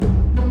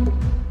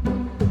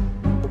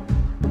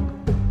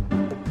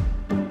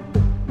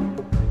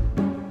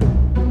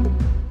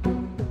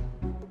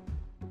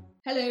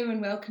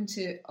welcome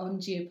to On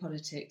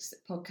Geopolitics, the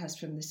podcast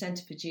from the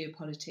Centre for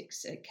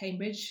Geopolitics at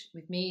Cambridge,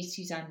 with me,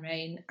 Suzanne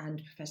Rain,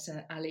 and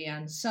Professor Ali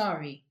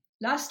Ansari.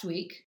 Last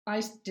week,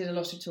 I did a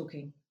lot of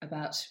talking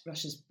about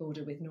Russia's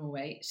border with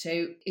Norway,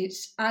 so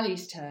it's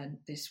Ali's turn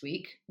this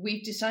week.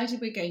 We've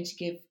decided we're going to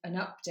give an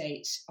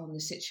update on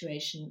the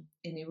situation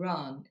in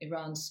Iran,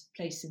 Iran's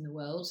place in the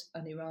world,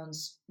 and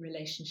Iran's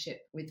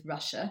relationship with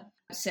Russia.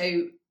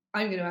 So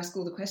I'm going to ask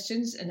all the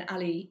questions, and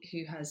Ali,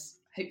 who has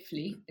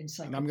hopefully and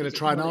I'm going to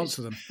try and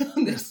answer them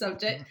on this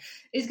subject,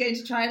 is going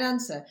to try and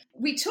answer.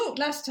 We talked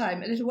last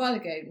time, a little while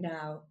ago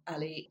now,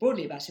 Ali,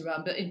 broadly about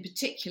Iran, but in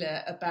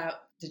particular about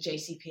the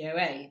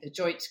JCPOA, the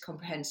Joint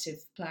Comprehensive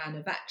Plan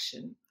of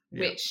Action,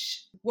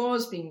 which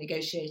was being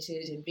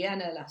negotiated in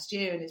Vienna last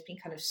year and has been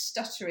kind of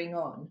stuttering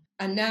on,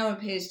 and now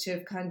appears to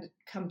have kind of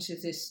come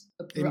to this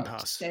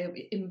abrupt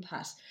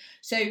impasse.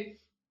 So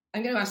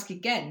I'm going to ask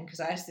again, because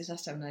I asked this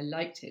last time and I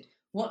liked it.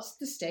 What's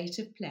the state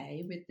of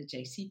play with the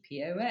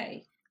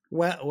JCPOA?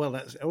 Well,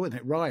 that's and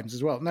it rhymes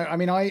as well. No, I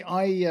mean,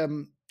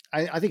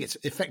 I think it's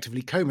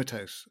effectively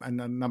comatose, and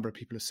a number of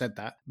people have said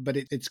that. But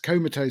it's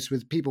comatose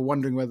with people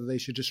wondering whether they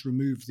should just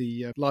remove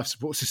the life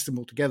support system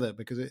altogether,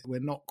 because we're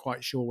not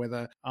quite sure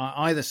whether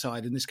either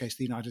side, in this case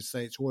the United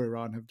States or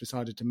Iran, have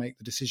decided to make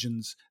the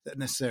decisions that are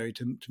necessary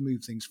to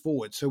move things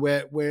forward. So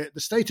we're at the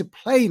state of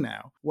play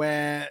now,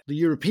 where the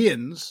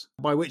Europeans,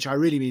 by which I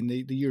really mean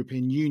the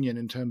European Union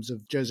in terms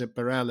of Josep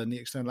Borrell and the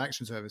External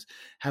Action Service,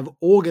 have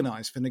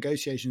organised for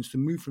negotiations to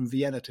move from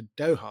Vienna to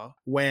Doha,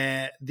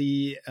 where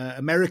the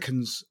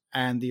Americans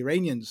and the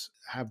Iranians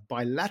have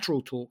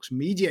bilateral talks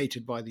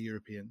mediated by the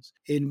Europeans,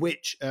 in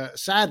which,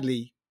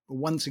 sadly,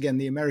 once again,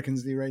 the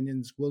Americans and the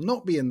Iranians will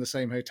not be in the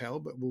same hotel,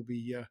 but will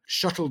be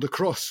shuttled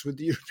across, with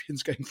the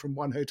Europeans going from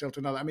one hotel to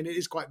another. I mean, it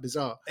is quite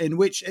bizarre, in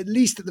which at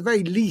the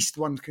very least,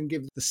 one can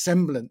give the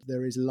semblance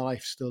there is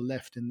life still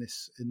left in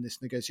this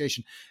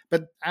negotiation.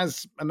 But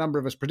as a number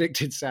of us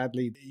predicted,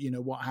 sadly,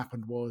 what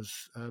happened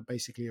was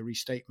basically a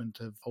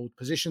restatement of old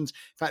positions.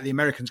 In fact, the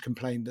Americans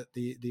complained that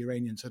the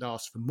Iranians had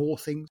asked for more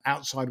things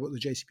outside what the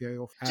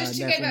JCPOA offered. Just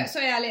to go back,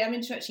 sorry, Ali, I'm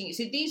interrupting you.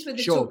 So these were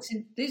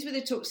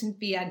the talks in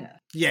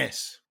Vienna.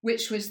 Yes.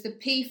 Which was the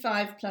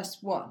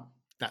P5+1.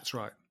 That's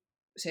right.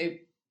 So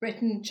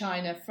Britain,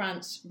 China,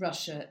 France,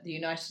 Russia, the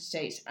United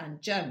States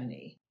and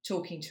Germany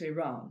talking to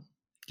Iran.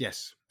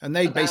 Yes. And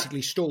they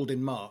basically stalled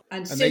in March.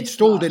 And they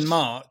stalled in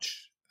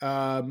March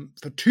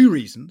for two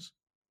reasons.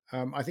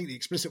 I think the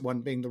explicit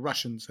one being the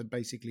Russians had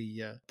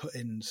basically put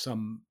in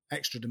some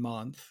extra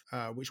demands,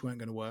 which weren't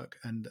going to work.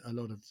 And a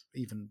lot of,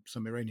 even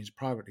some Iranians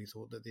privately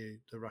thought that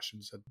the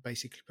Russians had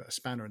basically put a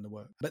spanner in the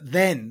work. But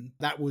then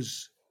that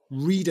was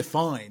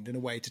redefined in a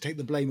way to take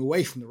the blame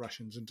away from the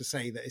Russians and to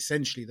say that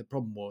essentially the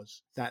problem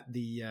was that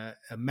the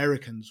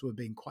Americans were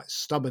being quite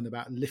stubborn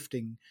about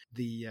lifting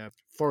the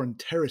foreign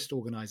terrorist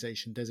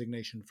organization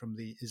designation from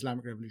the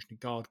Islamic Revolutionary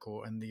Guard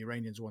Corps, and the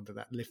Iranians wanted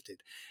that lifted.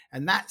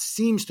 And that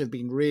seems to have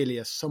been really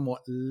a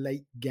somewhat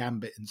late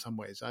gambit in some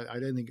ways. I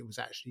don't think it was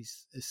actually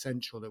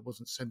essential. It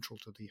wasn't central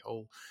to the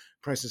whole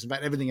process. In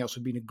fact, everything else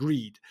had been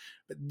agreed.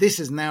 But this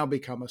has now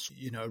become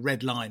a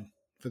red line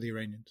for the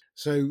Iranians.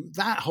 So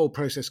that whole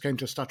process came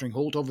to a stuttering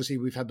halt. Obviously,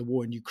 we've had the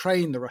war in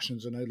Ukraine. The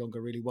Russians are no longer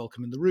really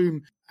welcome in the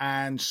room.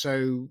 And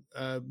so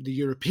the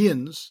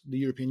Europeans, the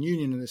European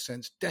Union in this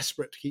sense,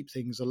 desperate to keep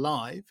things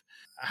alive,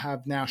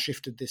 have now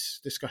shifted this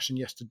discussion,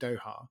 to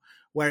Doha,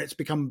 where it's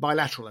become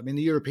bilateral. I mean,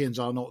 the Europeans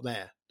are not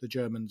there. The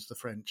Germans, the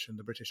French and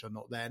the British are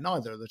not there.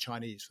 Neither are the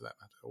Chinese, for that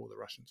matter, or the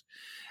Russians.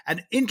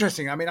 And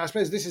interesting, I mean, I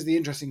suppose this is the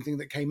interesting thing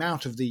that came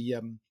out of the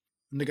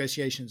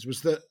negotiations,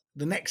 was that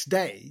the next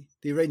day,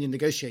 the Iranian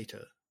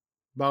negotiator,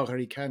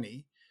 Bagheri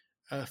Kani,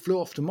 flew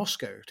off to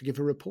Moscow to give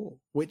a report,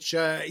 which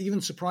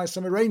even surprised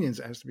some Iranians,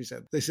 it has to be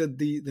said. They said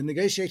the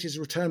negotiators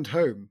returned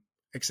home,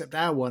 except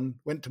our one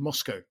went to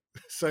Moscow.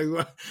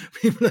 So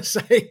people are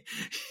saying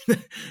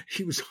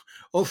he was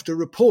off to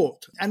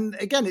report. And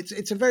again,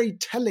 it's a very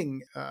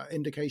telling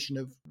indication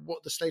of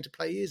what the state of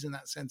play is in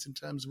that sense, in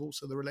terms of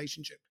also the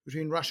relationship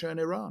between Russia and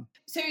Iran.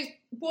 So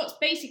what's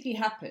basically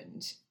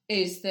happened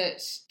is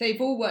that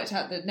they've all worked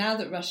out that now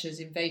that Russia's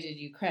invaded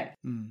Ukraine,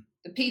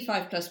 the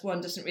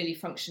P5+1 doesn't really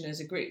function as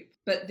a group.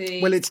 But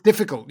it's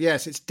difficult.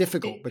 Yes, it's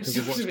difficult because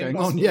of what's going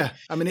on. Yeah,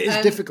 I mean, it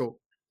is difficult.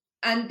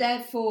 And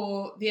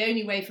therefore, the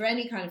only way for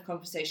any kind of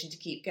conversation to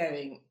keep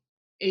going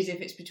is if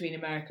it's between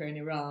America and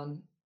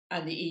Iran,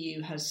 and the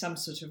EU has some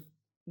sort of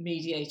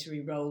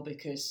mediatory role,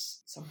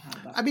 because somehow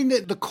I mean,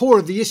 the core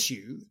of the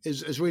issue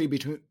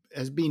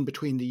has been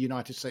between the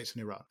United States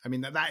and Iran. I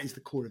mean, that is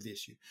the core of the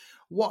issue.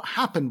 What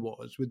happened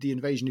was, with the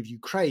invasion of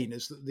Ukraine,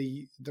 is that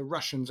the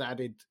Russians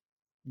added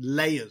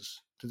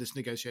layers to this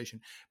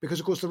negotiation, because,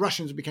 of course, the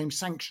Russians became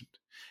sanctioned.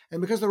 And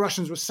because the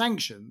Russians were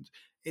sanctioned,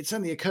 it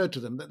suddenly occurred to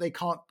them that they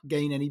can't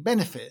gain any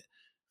benefit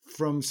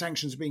from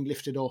sanctions being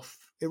lifted off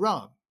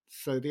Iran.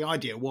 So the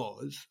idea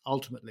was,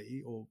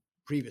 ultimately, or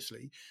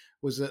previously,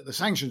 was that the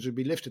sanctions would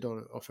be lifted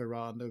off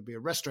Iran, there would be a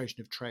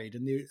restoration of trade,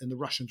 and the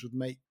Russians would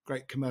make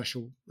great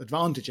commercial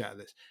advantage out of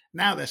this.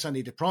 Now they're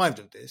suddenly deprived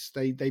of this.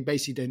 They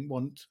basically didn't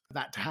want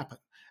that to happen.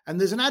 And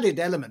there's an added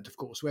element, of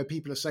course, where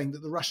people are saying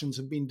that the Russians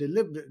have been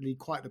deliberately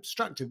quite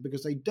obstructive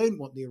because they don't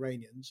want the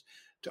Iranians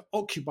to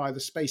occupy the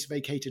space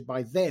vacated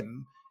by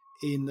them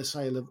in the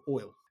sale of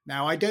oil.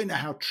 Now, I don't know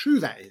how true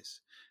that is,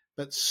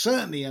 but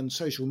certainly on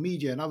social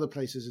media and other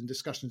places in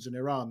discussions in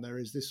Iran, there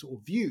is this sort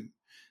of view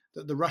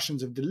that the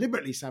Russians have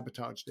deliberately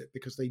sabotaged it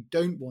because they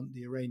don't want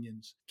the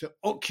Iranians to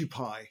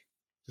occupy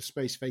the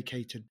space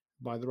vacated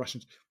by the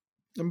Russians.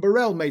 And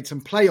Borrell made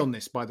some play on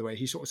this, by the way.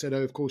 He sort of said,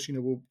 of course,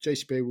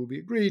 JCPOA will be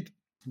agreed.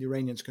 The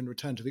Iranians can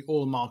return to the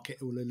oil market.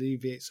 It will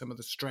alleviate some of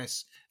the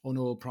stress on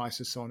oil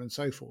prices, so on and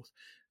so forth.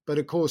 But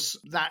of course,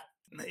 that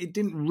it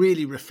didn't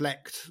really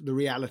reflect the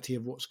reality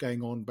of what's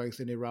going on both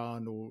in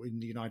Iran or in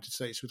the United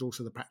States, with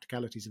also the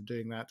practicalities of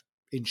doing that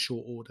in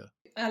short order.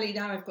 Ali,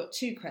 now I've got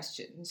two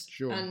questions.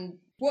 Sure. And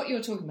what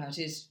you're talking about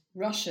is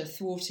Russia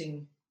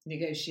thwarting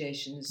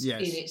negotiations in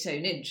its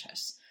own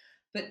interests.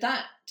 But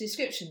that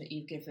description that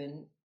you've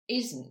given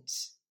isn't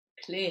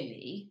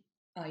clearly,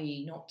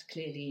 i.e. not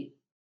clearly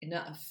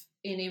enough,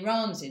 in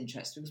Iran's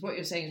interest, because what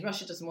you're saying is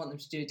Russia doesn't want them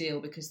to do a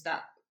deal because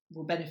that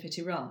will benefit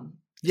Iran.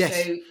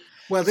 Yes.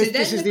 So,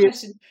 this is the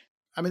question.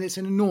 I mean, it's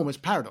an enormous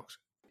paradox.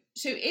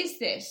 So is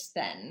this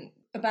then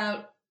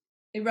about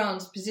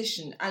Iran's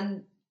position?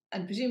 And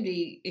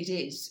presumably it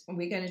is. And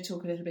we're going to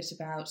talk a little bit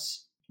about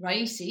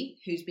Raisi,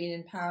 who's been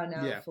in power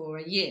now for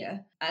a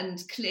year.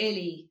 And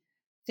clearly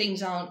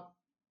things aren't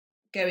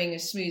going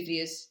as smoothly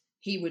as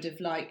he would have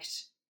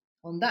liked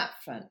on that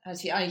front. As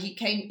he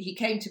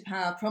came to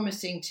power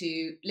promising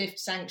to lift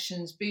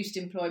sanctions, boost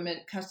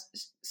employment,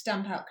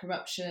 stamp out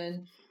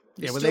corruption.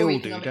 Yeah, well, they all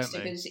do, don't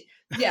stability.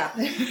 Yeah.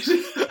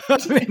 I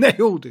mean, they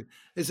all do.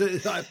 It's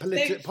like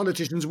a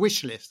politician's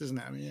wish list, isn't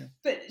it? I mean, yeah.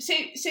 But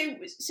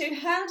so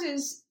how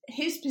does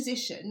his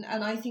position,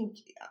 and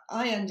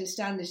I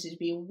understand this to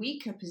be a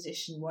weaker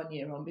position 1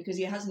 year on because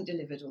he hasn't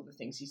delivered all the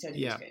things he said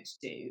he was going to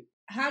do.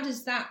 How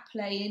does that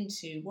play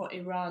into what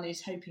Iran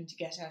is hoping to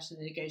get out of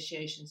the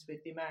negotiations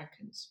with the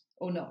Americans,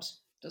 or not?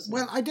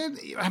 Well,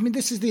 I mean,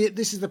 this is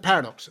the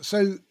paradox.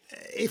 So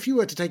if you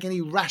were to take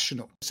any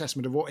rational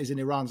assessment of what is in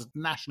Iran's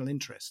national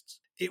interests,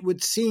 it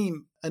would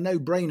seem a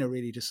no-brainer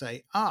really to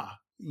say,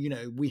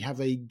 we have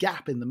a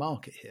gap in the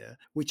market here,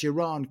 which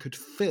Iran could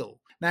fill.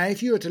 Now,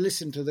 if you were to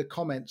listen to the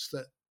comments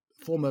that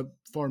former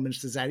Foreign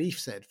Minister Zarif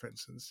said, for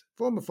instance,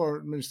 former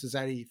Foreign Minister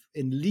Zarif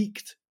in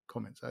leaked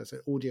comments, I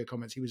said audio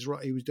comments, he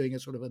was doing a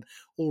sort of an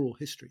oral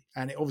history,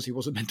 and it obviously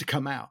wasn't meant to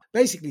come out,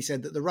 basically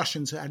said that the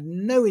Russians had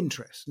no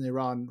interest in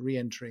Iran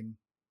re-entering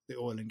the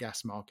oil and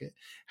gas market,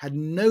 had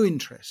no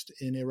interest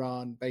in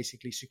Iran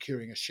basically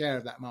securing a share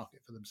of that market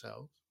for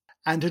themselves,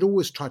 and had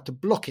always tried to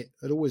block it,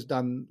 had always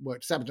done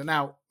work to sabotage.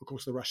 Now, of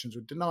course, the Russians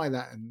would deny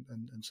that and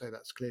say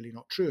that's clearly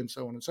not true and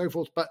so on and so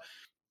forth, but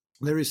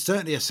there is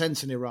certainly a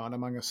sense in Iran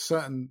among a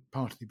certain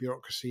part of the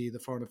bureaucracy,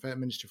 the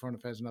Ministry of Foreign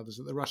Affairs and others,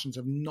 that the Russians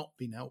have not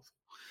been helpful.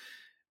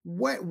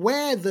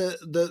 Where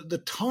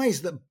the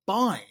ties that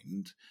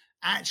bind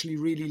actually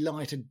really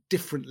lie at a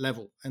different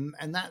level.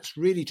 And that's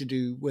really to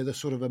do with a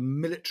sort of a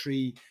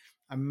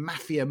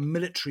mafia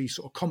military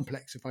sort of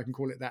complex, if I can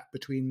call it that,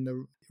 between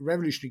the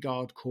Revolutionary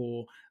Guard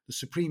Corps, the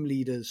Supreme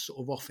Leader's sort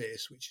of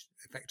office, which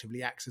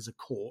effectively acts as a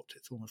court.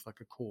 It's almost like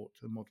a court,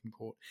 a modern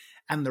court,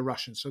 and the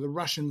Russians. So the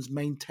Russians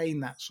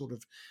maintain that sort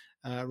of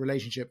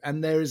relationship.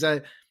 And there is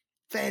a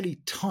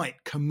fairly tight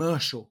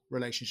commercial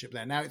relationship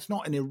there. Now, it's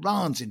not in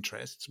Iran's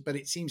interests, but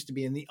it seems to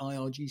be in the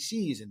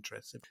IRGC's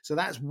interests. So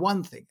that's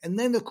one thing. And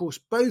then, of course,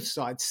 both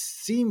sides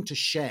seem to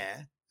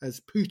share, as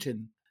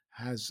Putin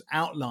has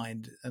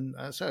outlined, and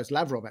so has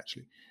Lavrov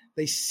actually,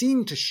 they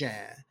seem to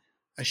share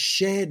a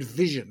shared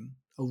vision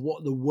of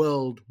what the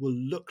world will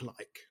look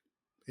like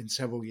in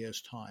several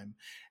years' time.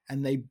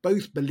 And they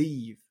both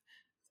believe,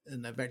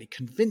 and they're very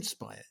convinced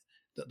by it,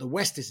 that the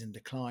West is in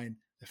decline,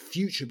 the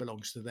future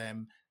belongs to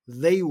them,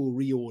 they will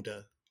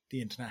reorder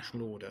the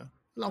international order,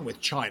 along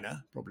with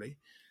China, probably,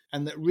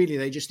 and that really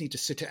they just need to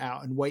sit it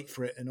out and wait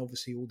for it, and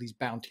obviously all these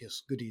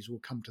bounteous goodies will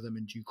come to them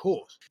in due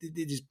course.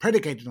 It is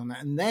predicated on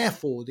that, and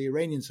therefore the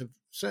Iranians have,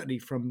 certainly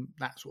from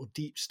that sort of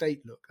deep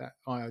state look, that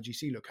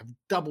IRGC look, have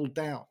doubled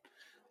down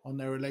on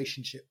their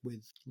relationship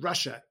with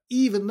Russia,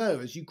 even though,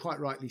 as you quite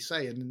rightly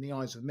say, and in the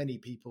eyes of many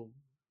people,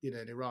 in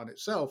Iran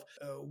itself,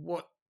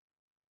 what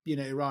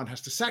Iran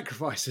has to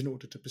sacrifice in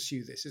order to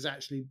pursue this is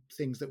actually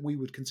things that we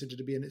would consider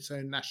to be in its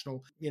own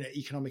national,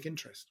 economic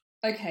interest.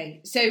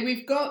 Okay, so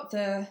we've got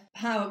the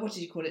power, what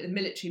did you call it? The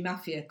military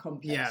mafia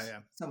complex. Yeah.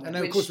 And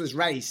then, of course, there's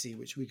Raisi,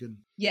 which we can...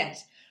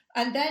 Yes.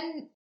 And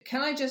then,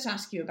 can I just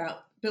ask you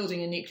about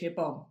building a nuclear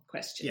bomb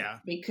question? Yeah.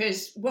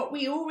 Because what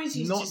we always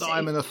used to say... Not that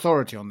I'm an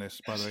authority on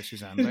this, by the way,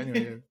 Suzanne. But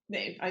anyway. No,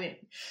 I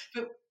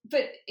know.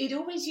 But it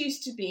always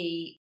used to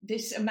be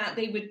this amount,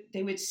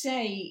 they would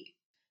say...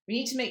 We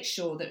need to make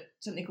sure that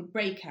something called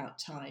breakout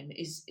time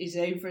is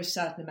over a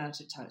certain amount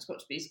of time. It's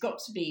got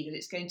to be that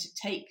it's going to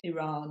take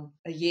Iran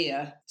a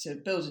year to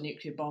build a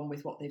nuclear bomb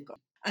with what they've got.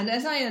 And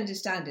as I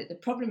understand it, the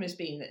problem has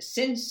been that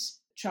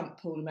since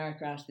Trump pulled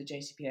America out of the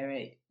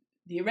JCPOA,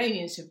 the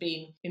Iranians have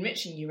been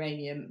enriching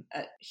uranium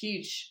at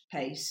huge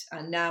pace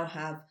and now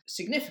have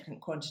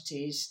significant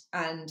quantities.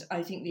 And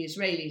I think the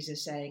Israelis are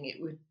saying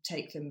it would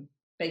take them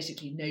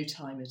basically no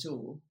time at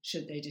all,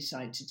 should they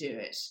decide to do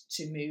it,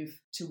 to move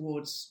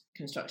towards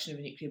construction of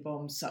a nuclear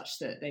bomb such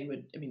that they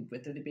would, I mean,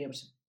 whether they'd be able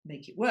to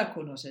make it work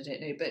or not, I don't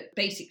know. But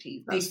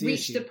basically, they've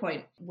reached the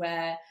point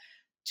where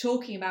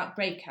talking about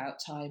breakout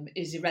time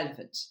is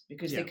irrelevant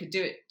because they could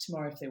do it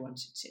tomorrow if they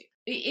wanted to.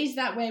 Is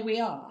that where we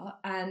are?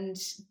 And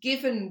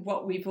given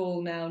what we've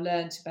all now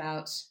learnt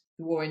about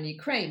the war in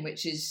Ukraine,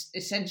 which is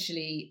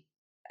essentially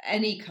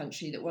any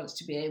country that wants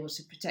to be able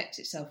to protect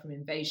itself from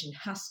invasion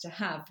has to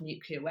have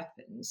nuclear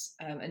weapons.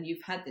 And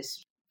you've had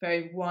this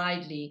very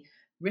widely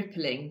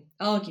rippling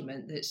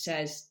argument that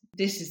says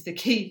this is the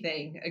key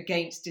thing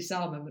against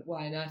disarmament.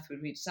 Why on earth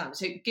would we disarm?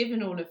 So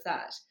given all of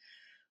that,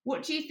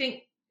 what do you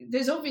think?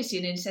 There's obviously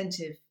an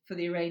incentive for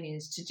the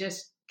Iranians to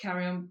just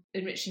carry on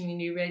enriching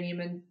the uranium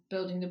and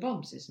building the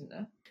bombs, isn't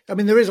there? I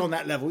mean, there is on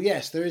that level,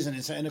 yes, there is an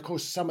incentive. And of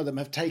course, some of them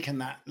have taken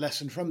that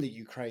lesson from the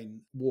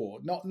Ukraine war.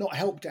 Not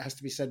helped, it has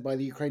to be said, by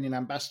the Ukrainian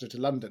ambassador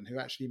to London, who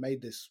actually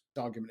made this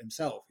argument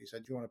himself. He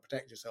said, if you want to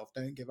protect yourself,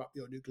 don't give up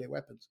your nuclear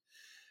weapons.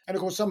 And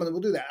of course, some of them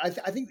will do that.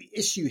 I think the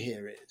issue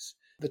here is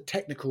the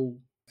technical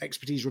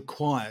expertise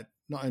required,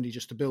 not only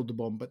just to build the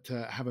bomb, but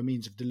to have a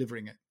means of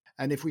delivering it.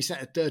 And if we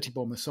set a dirty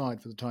bomb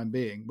aside for the time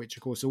being, which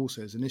of course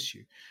also is an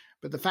issue,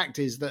 but the fact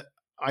is that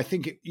I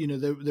think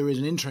there is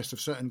an interest of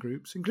certain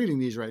groups, including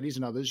the Israelis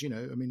and others,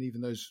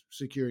 even those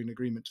securing an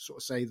agreement to sort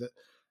of say that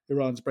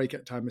Iran's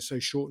breakout time is so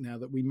short now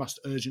that we must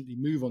urgently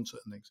move on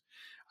certain things.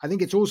 I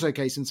think it's also a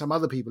case, and some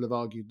other people have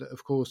argued that,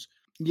 of course,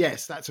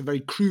 yes, that's a very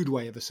crude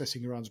way of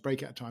assessing Iran's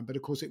breakout time, but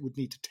of course it would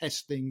need to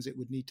test things, it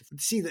would need to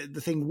see that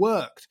the thing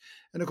worked.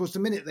 And of course, the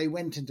minute they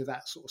went into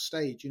that sort of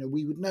stage,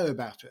 we would know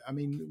about it. I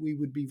mean, we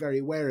would be very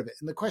aware of it.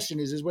 And the question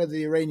is whether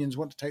the Iranians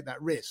want to take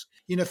that risk.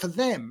 For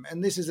them,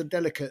 and this is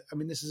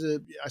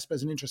I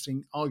suppose, an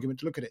interesting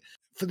argument to look at it.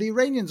 For the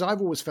Iranians, I've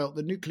always felt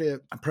the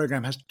nuclear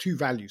program has two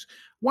values.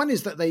 One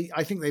is that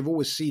I think they've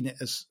always seen it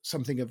as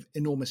something of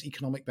enormous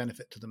economic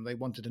benefit to them. They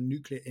wanted a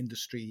nuclear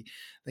industry.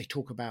 They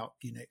talk about,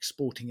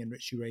 exporting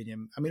enriched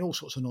uranium. I mean, all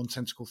sorts of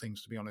nonsensical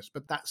things, to be honest,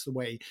 but that's the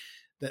way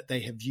that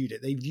they have viewed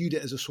it. They viewed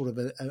it as a sort of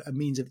a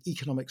means of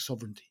economic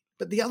sovereignty.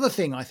 But the other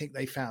thing I think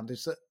they found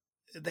is that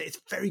it's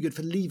very good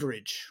for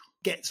leverage.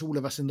 Gets all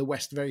of us in the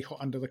West very hot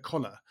under the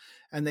collar,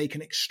 and they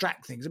can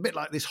extract things, a bit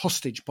like this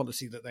hostage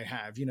policy that they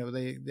have.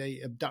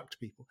 They abduct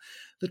people.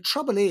 The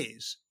trouble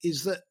is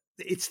that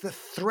it's the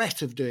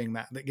threat of doing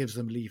that gives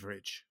them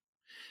leverage.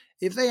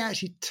 If they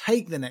actually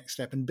take the next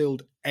step and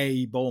build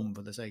a bomb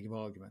for the sake of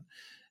argument,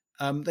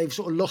 they've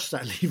sort of lost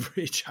that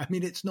leverage. I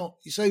mean, it's not.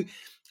 So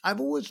I've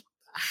always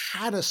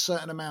had a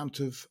certain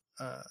amount of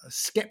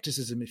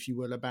skepticism, if you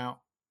will, about,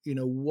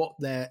 what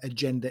their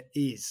agenda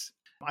is.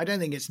 I don't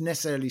think it's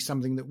necessarily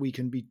something that we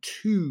can be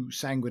too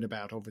sanguine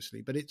about,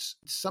 obviously, but it's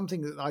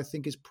something that I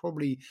think is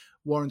probably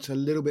warrants a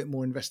little bit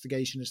more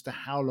investigation as to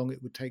how long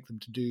it would take them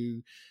to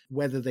do,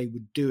 whether they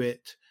would do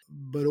it,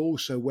 but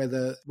also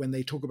whether, when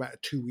they talk about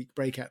a 2-week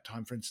breakout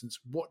time, for instance,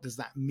 what does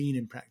that mean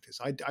in practice?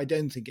 I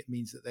don't think it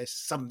means that they're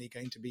suddenly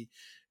going to be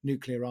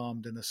nuclear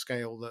armed in a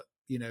scale that,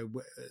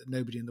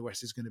 nobody in the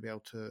West is going to be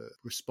able to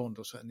respond,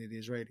 or certainly the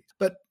Israelis.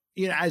 But,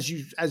 as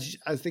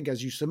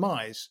you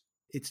surmise,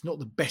 it's not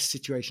the best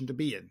situation to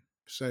be in.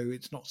 So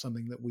it's not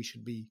something that we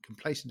should be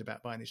complacent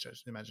about by any stretch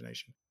of the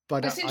imagination.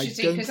 But that's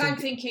interesting, because I'm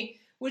thinking,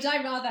 would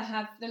I rather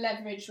have the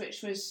leverage,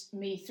 which was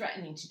me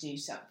threatening to do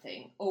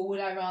something, or would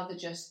I rather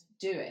just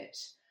do it?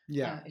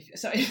 Yeah.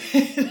 Sorry.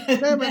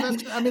 No, but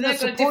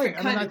that's the point.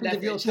 I think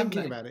if you're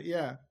thinking about it,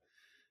 yeah.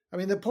 I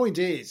mean, the point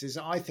is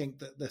I think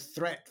that the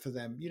threat for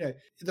them,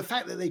 the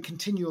fact that they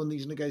continue on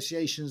these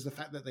negotiations, the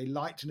fact that they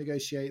like to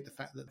negotiate, the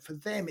fact that for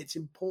them it's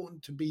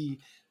important to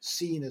be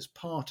seen as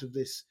part of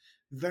this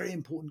very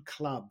important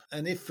club.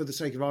 And if, for the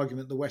sake of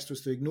argument, the West was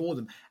to ignore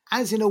them,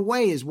 as in a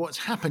way is what's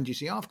happened, you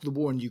see, after the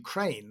war in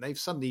Ukraine, they've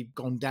suddenly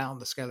gone down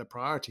the scale of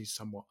priorities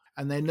somewhat,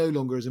 and they're no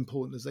longer as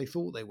important as they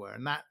thought they were.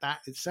 And that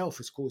itself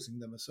is causing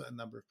them a certain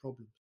number of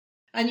problems.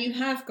 And you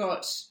have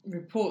got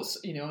reports,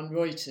 on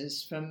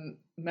Reuters from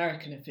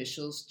American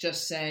officials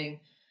just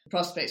saying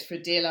prospects for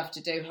a deal after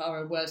Doha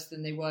are worse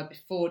than they were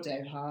before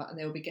Doha, and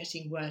they will be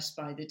getting worse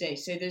by the day.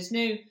 So there's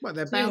no. Well,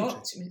 they're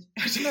bound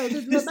to. No,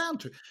 they're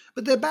bound to.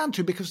 But they're bound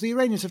to because the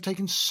Iranians have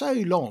taken so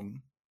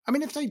long. I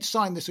mean, if they'd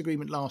signed this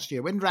agreement last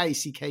year, when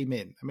Raisi came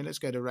in, let's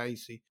go to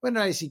Raisi. When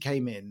Raisi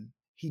came in,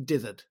 he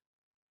dithered.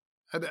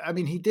 I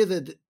mean, he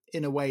dithered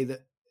in a way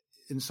that,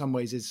 in some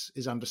ways,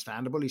 is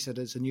understandable. He said,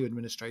 as a new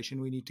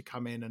administration, we need to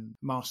come in and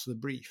master the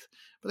brief.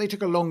 But they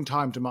took a long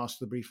time to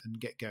master the brief and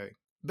get going.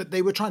 But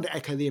they were trying to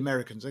echo the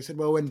Americans. They said,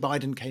 well, when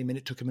Biden came in,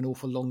 it took him an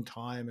awful long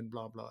time and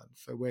blah, blah.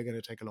 So we're going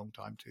to take a long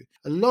time too.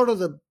 A lot of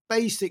the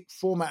basic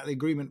format of the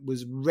agreement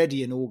was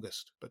ready in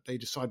August, but they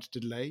decided to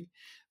delay.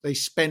 They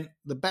spent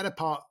the better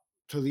part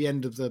to the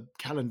end of the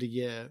calendar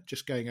year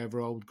just going over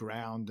old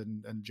ground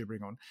and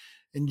gibbering on.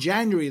 In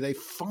January, they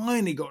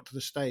finally got to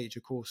the stage,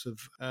 of course, of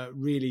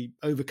really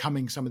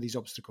overcoming some of these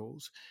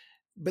obstacles.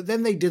 But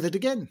then they dithered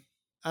again.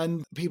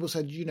 And people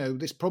said,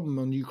 this problem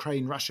on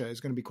Ukraine, Russia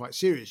is going to be quite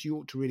serious. You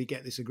ought to really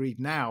get this agreed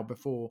now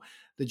before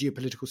the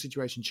geopolitical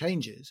situation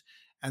changes.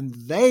 And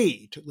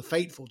they took the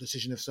fateful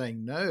decision of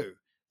saying, no,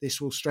 this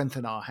will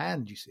strengthen our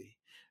hand, you see,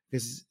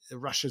 because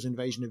Russia's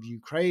invasion of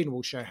Ukraine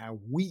will show how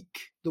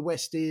weak the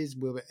West is,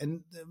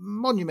 and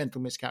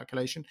monumental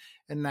miscalculation,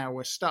 and now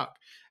we're stuck.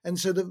 And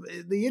so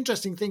the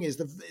interesting thing is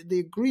the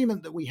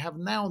agreement that we have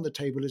now on the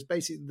table is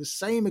basically the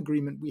same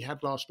agreement we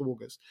had last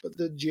August, but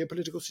the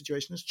geopolitical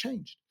situation has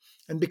changed.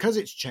 And because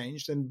it's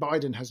changed and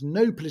Biden has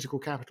no political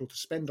capital to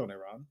spend on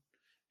Iran,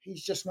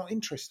 he's just not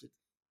interested.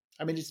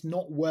 I mean, it's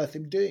not worth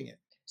him doing it.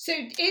 So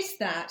is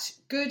that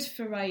good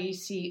for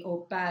Raisi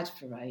or bad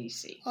for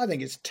Raisi? I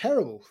think it's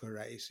terrible for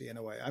Raisi in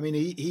a way. I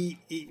mean,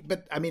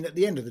 but I mean, at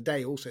the end of the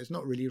day, also, it's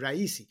not really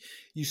Raisi.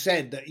 You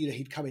said that,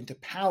 he'd come into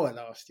power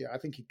last year. I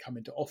think he'd come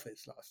into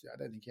office last year. I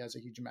don't think he has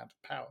a huge amount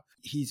of power.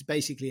 He's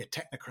basically a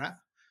technocrat.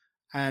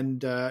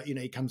 And,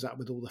 he comes up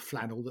with all the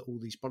flannel that all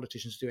these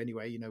politicians do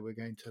anyway. We're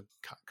going to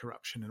cut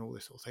corruption and all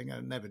this sort of thing.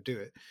 I never do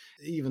it.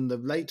 Even the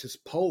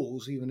latest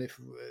polls, even if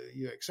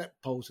you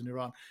accept polls in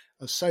Iran,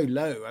 are so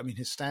low. I mean,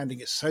 his standing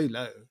is so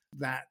low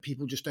that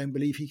people just don't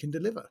believe he can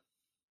deliver.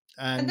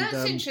 And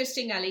that's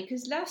interesting, Ali,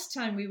 because last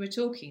time we were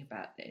talking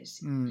about this,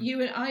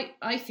 you and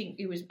I think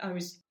I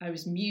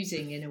was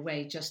musing in a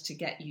way just to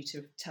get you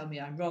to tell me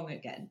I'm wrong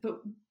again.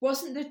 But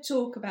wasn't there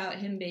talk about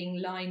him being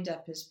lined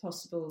up as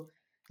possible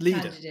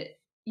leader candidate?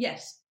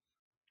 Yes.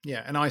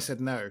 Yeah, and I said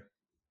no.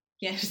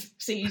 Yes.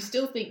 So you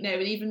still think no,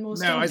 and even more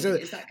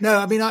strongly? No,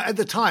 I mean, at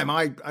the time,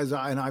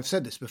 and I've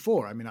said this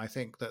before, I mean, I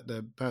think that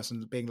the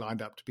person being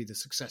lined up to be the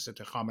successor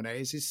to Khamenei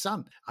is his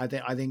son. I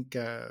think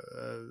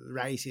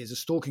Raisi is a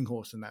stalking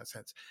horse in that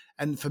sense.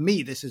 And for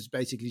me, this has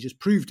basically just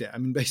proved it. I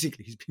mean,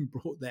 basically, he's been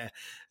brought there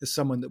as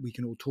someone that we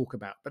can all talk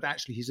about, but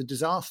actually he's a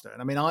disaster.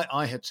 And I mean,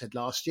 I had said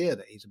last year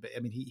that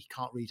he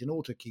can't read an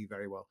auto cue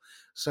very well.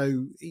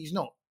 So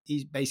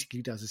he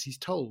basically does as he's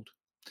told.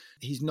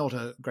 He's not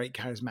a great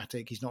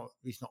charismatic. He's not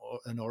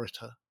an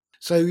orator.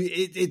 So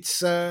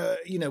it's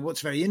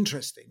what's very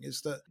interesting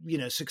is that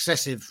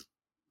successive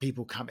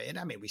people come in.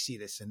 I mean, we see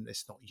this, and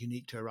it's not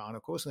unique to Iran,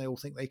 of course, and they all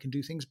think they can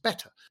do things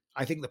better.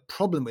 I think the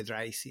problem with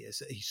Raisi is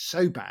that he's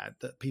so bad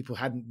that people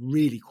hadn't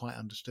really quite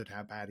understood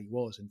how bad he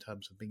was in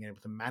terms of being able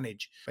to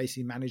manage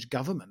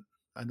government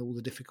and all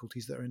the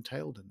difficulties that are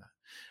entailed in that.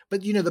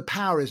 But, the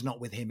power is not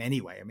with him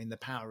anyway. I mean, the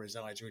power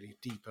resides really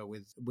deeper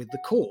with the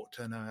court,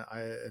 and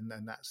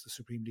that's the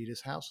Supreme Leader's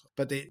house.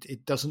 But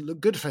it doesn't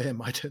look good for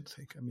him, I don't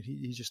think. I mean,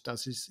 he just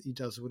does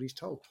what he's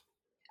told.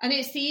 And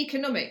it's the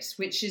economics,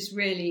 which is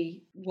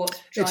really what's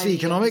driving It's the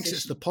economics,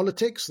 it's the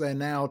politics. They're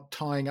now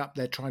tying up,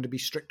 they're trying to be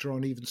stricter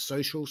on even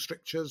social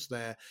strictures.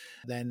 They're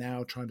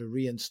now trying to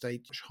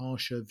reinstate a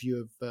harsher view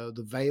of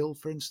the veil,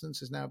 for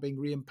instance, is now being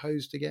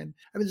reimposed again.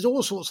 I mean, there's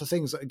all sorts of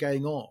things that are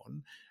going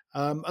on.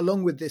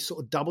 Along with this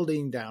sort of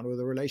doubling down with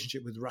a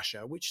relationship with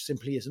Russia, which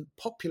simply isn't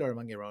popular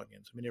among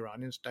Iranians. I mean,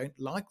 Iranians don't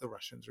like the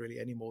Russians really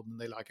any more than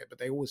they like it, but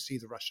they always see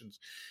the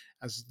Russians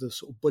as the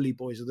sort of bully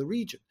boys of the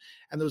region.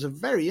 And there was a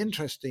very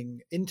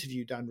interesting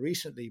interview done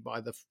recently by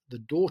the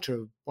daughter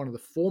of one of the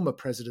former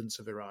presidents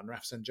of Iran,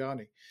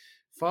 Rafsanjani,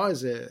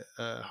 Faiza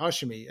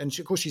Hashemi. And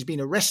of course, she's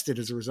been arrested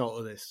as a result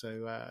of this.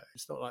 So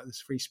it's not like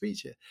there's free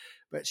speech here.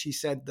 But she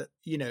said that,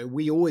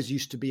 we always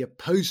used to be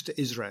opposed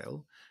to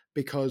Israel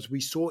because we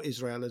saw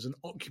Israel as an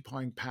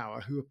occupying power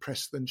who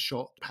oppressed and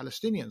shot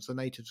Palestinians, the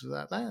natives of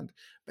that land.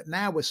 But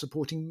now we're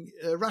supporting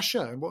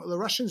Russia. And what are the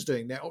Russians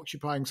doing? They're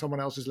occupying someone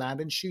else's land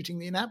and shooting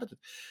the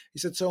inhabitants. He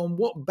said, so on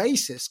what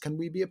basis can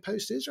we be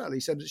opposed to Israel?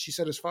 She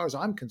said, as far as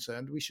I'm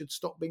concerned, we should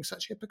stop being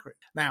such hypocrites.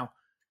 Now,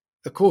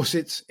 of course,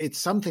 it's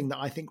something that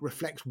I think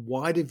reflects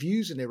wider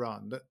views in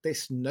Iran, that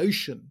this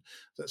notion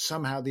that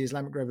somehow the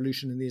Islamic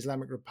Revolution and the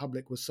Islamic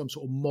Republic was some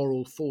sort of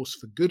moral force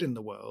for good in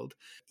the world.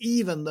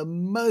 Even the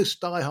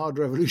most diehard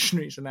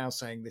revolutionaries are now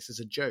saying this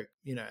is a joke,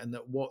 and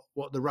that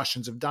what the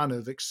Russians have done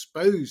have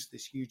exposed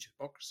this huge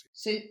hypocrisy.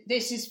 So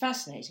this is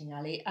fascinating,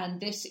 Ali,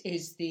 and this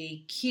is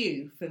the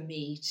cue for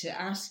me to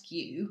ask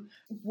you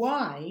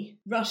why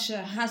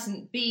Russia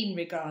hasn't been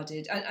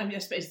regarded. I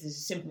suppose there's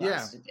a simple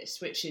answer to this,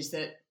 which is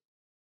that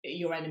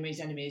your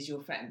enemy's enemy is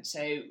your friend.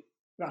 So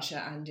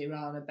Russia and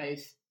Iran are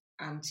both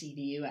anti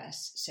the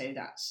US, so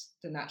that's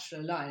the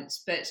natural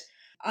alliance. But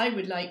I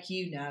would like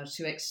you now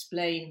to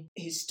explain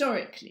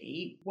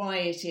historically why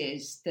it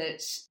is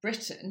that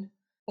Britain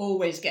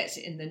always gets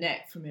it in the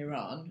neck from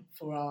Iran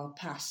for our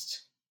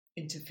past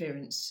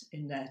interference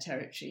in their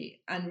territory,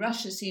 and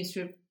Russia seems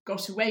to have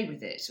got away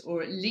with it,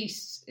 or at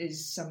least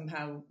is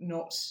somehow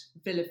not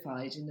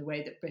vilified in the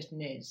way that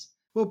Britain is.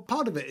 Well,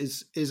 part of it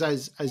is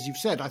as you've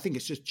said, I think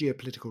it's just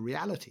geopolitical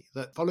reality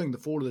that following the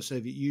fall of the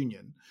Soviet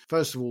Union,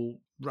 first of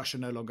all, Russia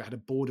no longer had a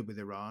border with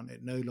Iran.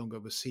 It no longer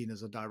was seen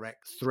as a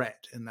direct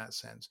threat in that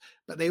sense.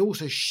 But they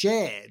also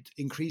shared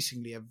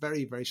increasingly a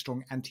very, very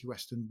strong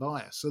anti-Western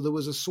bias. So there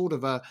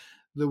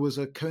was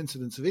a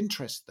coincidence of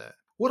interest there.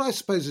 What I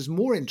suppose is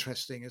more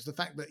interesting is the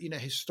fact that,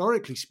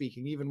 historically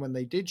speaking, even when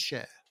they did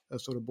share a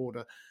sort of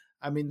border,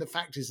 I mean, the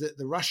fact is that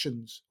the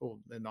Russians, or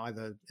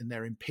either in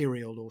their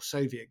imperial or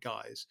Soviet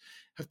guise,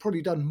 have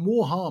probably done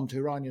more harm to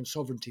Iranian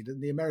sovereignty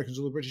than the Americans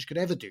or the British could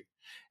ever do.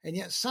 And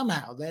yet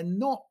somehow they're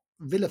not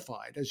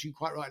vilified, as you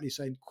quite rightly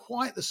say, in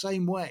quite the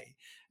same way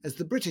as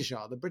the British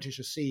are. The British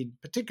are seen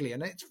particularly,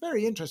 and it's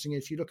very interesting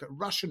if you look at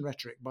Russian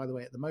rhetoric, by the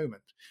way, at the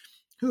moment.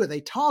 Who are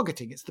they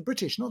targeting? It's the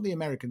British, not the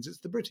Americans, it's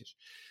the British.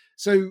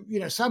 So,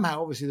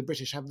 somehow, obviously, the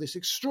British have this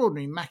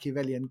extraordinary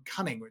Machiavellian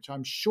cunning, which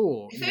I'm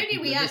sure... If only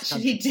we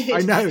actually did. I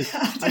know.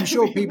 I'm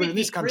sure people in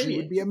this country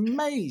would be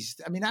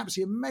amazed. I mean,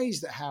 absolutely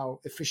amazed at how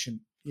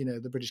efficient,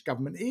 the British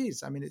government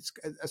is. I mean, it's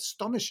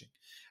astonishing.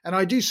 And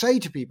I do say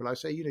to people, I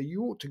say,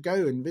 you ought to go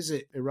and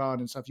visit Iran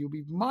and stuff. You'll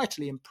be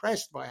mightily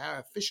impressed by how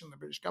efficient the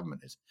British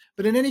government is.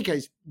 But in any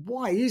case,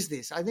 why is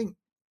this? I think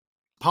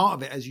part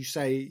of it, as you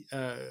say,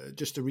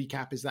 just to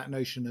recap, is that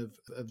notion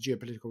of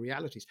geopolitical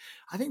realities.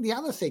 I think the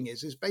other thing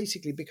is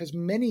basically because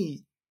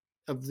many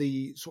of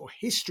the sort of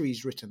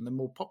histories written, the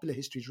more popular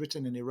histories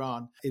written in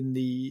Iran in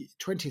the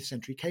 20th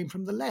century came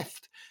from the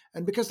left.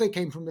 And because they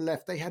came from the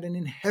left, they had an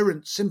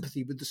inherent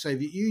sympathy with the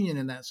Soviet Union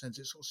in that sense.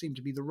 It sort of seemed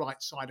to be the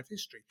right side of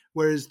history.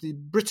 Whereas the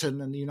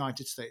Britain and the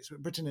United States,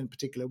 but Britain in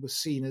particular, was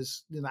seen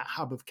as that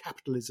hub of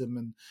capitalism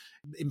and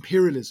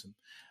imperialism.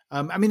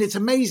 I mean, it's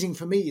amazing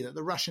for me that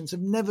the Russians have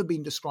never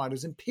been described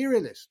as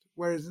imperialist,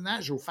 whereas in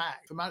actual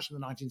fact, for much of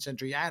the 19th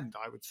century, and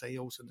I would say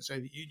also in the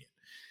Soviet Union,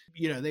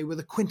 they were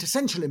the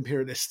quintessential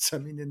imperialists, I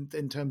mean,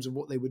 in terms of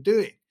what they were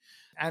doing.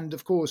 And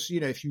of course,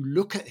 if you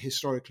look at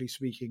historically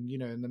speaking,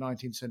 in the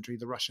 19th century,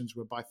 the Russians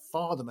were by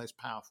far the most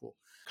powerful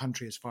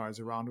country as far as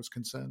Iran was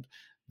concerned.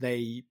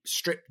 They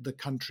stripped the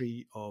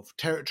country of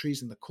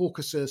territories in the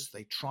Caucasus.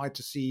 They tried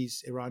to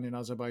seize Iran and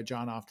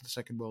Azerbaijan after the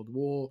Second World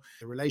War.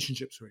 The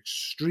relationships were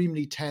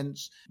extremely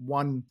tense.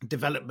 One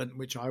development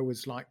which I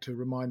always like to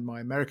remind my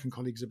American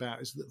colleagues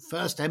about is that the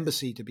first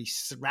embassy to be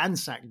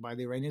ransacked by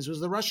the Iranians was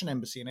the Russian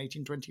embassy in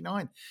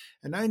 1829.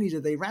 And not only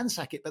did they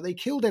ransack it, but they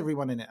killed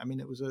everyone in it. I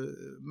mean, it was a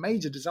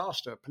major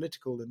disaster,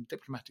 political and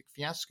diplomatic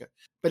fiasco.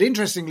 But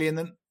interestingly,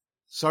 in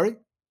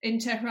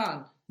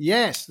Tehran.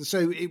 Yes.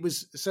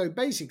 So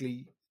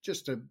basically,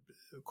 just a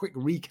quick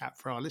recap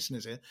for our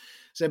listeners here.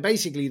 So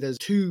basically, there's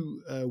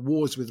two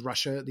wars with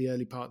Russia at the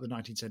early part of the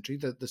 19th century.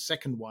 The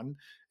second one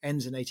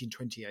ends in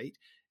 1828.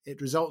 It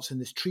results in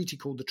this treaty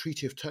called the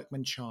Treaty of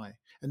Turkmenchai.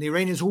 And the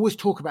Iranians always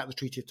talk about the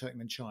Treaty of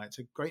Turkmenchai. It's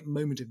a great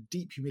moment of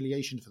deep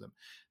humiliation for them.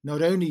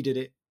 Not only did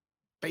it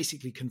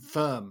basically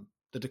confirm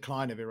the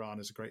decline of Iran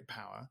as a great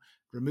power,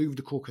 removed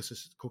the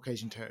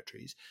Caucasian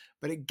territories,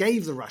 but it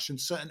gave the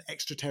Russians certain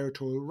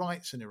extraterritorial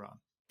rights in Iran.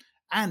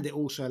 And it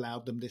also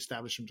allowed them the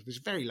establishment of this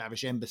very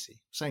lavish embassy,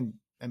 same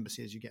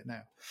embassy as you get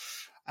now.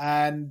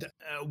 And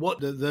what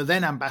the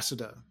then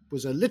ambassador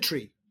was a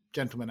literary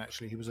gentleman,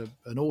 actually. He was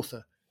an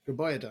author,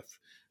 Griboyedov,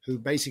 who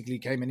basically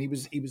came and he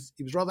was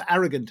rather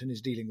arrogant in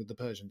his dealing with the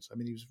Persians. I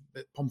mean, he was a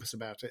bit pompous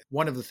about it.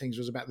 One of the things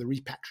was about the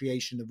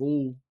repatriation of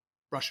all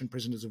Russian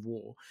prisoners of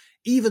war,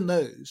 even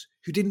those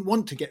who didn't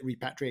want to get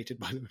repatriated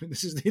by them. And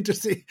this is the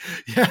interesting,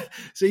 yeah.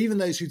 So even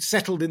those who'd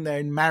settled in there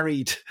and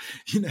married,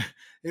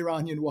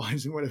 Iranian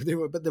wives and whatever they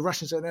were, but the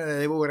Russians said, no,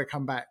 they were going to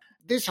come back.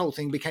 This whole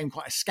thing became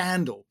quite a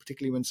scandal,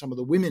 particularly when some of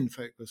the women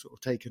folk were sort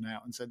of taken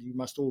out and said, you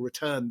must all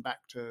return back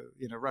to,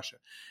 Russia.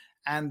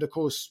 And of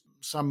course,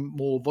 some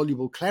more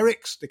voluble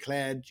clerics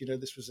declared,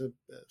 this was a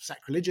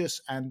sacrilegious,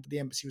 and the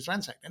embassy was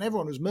ransacked, and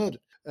everyone was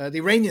murdered. The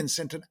Iranians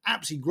sent an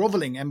absolutely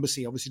groveling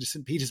embassy, obviously, to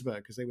St.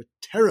 Petersburg because they were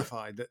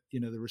terrified that,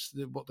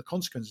 what the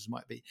consequences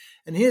might be.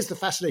 And here's the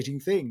fascinating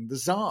thing: the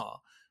Tsar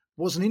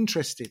wasn't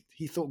interested.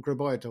 He thought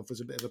Griboyedov was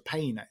a bit of a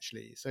pain,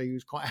 actually, so he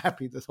was quite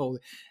happy with the whole.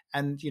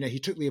 And he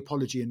took the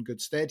apology in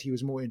good stead. He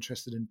was more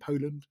interested in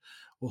Poland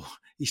or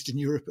Eastern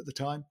Europe at the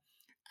time.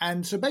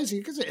 And so basically,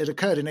 because it had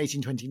occurred in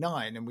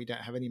 1829 and we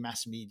don't have any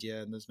mass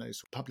media and there's no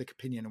sort of public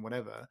opinion and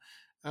whatever,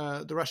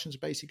 the Russians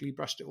basically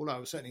brushed it all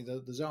off. Certainly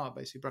the Tsar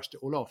basically brushed it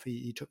all off.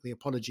 He took the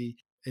apology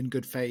in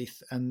good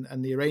faith, and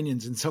the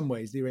Iranians, in some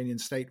ways, the Iranian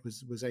state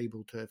was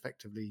able to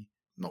effectively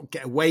not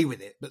get away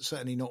with it, but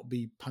certainly not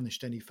be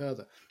punished any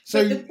further.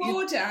 So but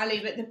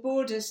the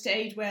border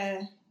stayed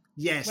where...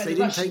 Yes, where they the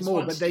didn't Russians take more,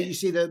 but wanted you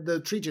see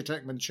the Treaty of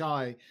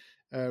Turkmenchai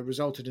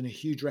resulted in a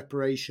huge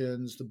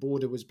reparations. The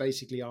border was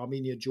basically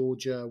Armenia,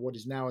 Georgia, what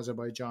is now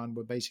Azerbaijan,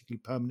 were basically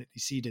permanently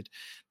ceded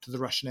to the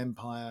Russian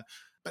Empire.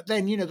 But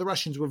then, the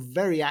Russians were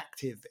very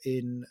active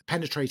in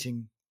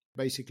penetrating,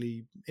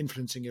 basically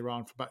influencing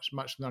Iran for much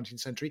of the 19th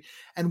century.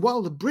 And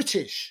while the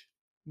British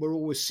were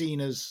always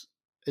seen as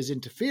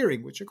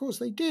interfering, which of course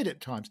they did at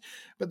times,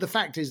 but the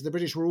fact is the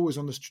British were always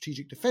on the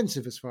strategic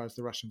defensive as far as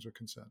the Russians were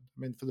concerned.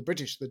 I mean, for the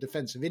British, the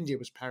defense of India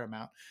was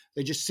paramount.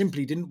 They just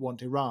simply didn't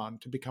want Iran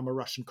to become a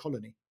Russian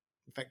colony,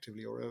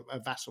 effectively, or a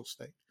vassal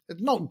state.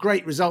 Not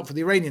great result for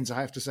the Iranians, I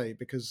have to say,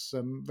 because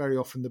very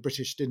often the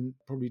British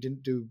probably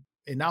didn't do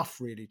enough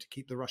really to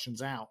keep the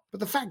Russians out. But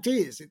the fact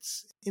is,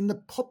 it's in the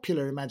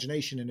popular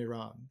imagination in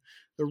Iran,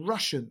 the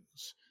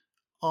Russians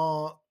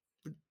are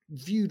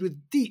viewed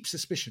with deep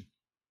suspicion.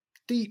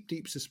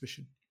 Deep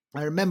suspicion.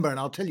 I remember, and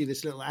I'll tell you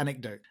this little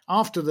anecdote.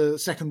 After the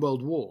Second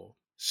World War,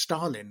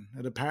 Stalin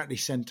had apparently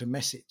sent a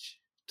message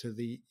to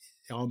the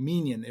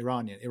Iranian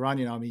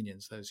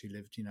Armenians, those who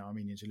lived,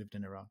 Armenians who lived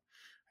in Iran.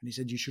 And he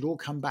said, you should all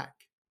come back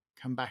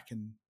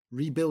and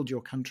rebuild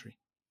your country.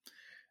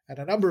 And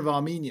a number of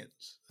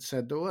Armenians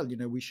said, well,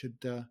 we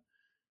should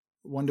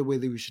wonder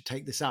whether we should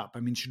take this up. I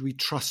mean, should we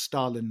trust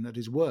Stalin at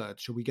his word?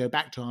 Should we go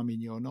back to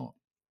Armenia or not?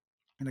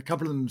 And a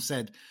couple of them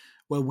said,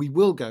 well, we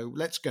will go.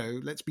 Let's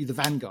be the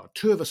vanguard.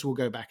 Two of us will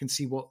go back and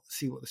see what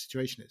the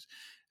situation is.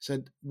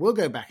 Said, we'll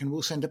go back and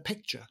we'll send a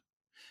picture.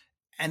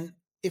 And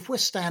if we're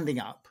standing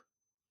up,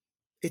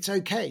 it's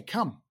okay,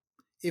 come.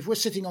 If we're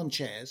sitting on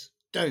chairs,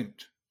 don't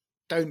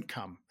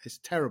come. It's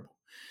terrible.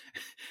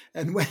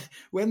 And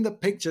when the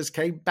pictures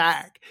came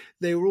back,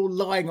 they were all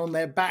lying on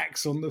their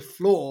backs on the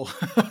floor.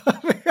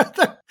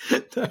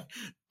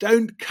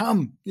 Don't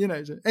come,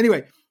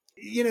 Anyway,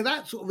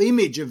 that sort of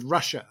image of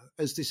Russia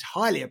as this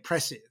highly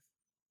oppressive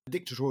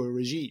dictatorial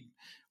regime,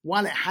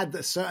 while it had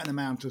a certain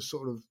amount of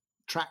sort of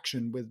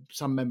traction with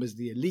some members of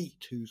the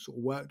elite who sort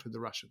of worked with the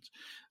Russians,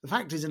 the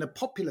fact is, in a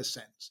popular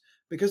sense,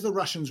 because the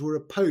Russians were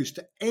opposed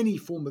to any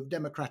form of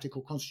democratic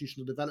or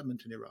constitutional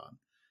development in Iran,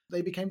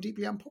 they became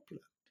deeply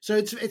unpopular. So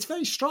it's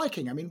very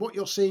striking. I mean, what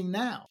you're seeing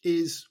now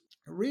is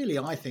really,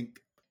 I think,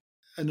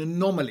 an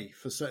anomaly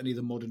for certainly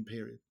the modern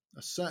period.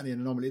 Certainly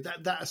an anomaly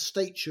that a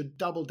state should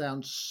double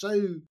down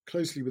so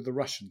closely with the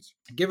Russians,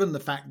 given the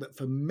fact that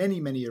for many,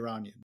 many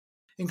Iranians,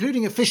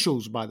 including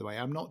officials, by the way,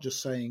 I'm not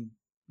just saying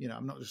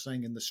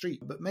in the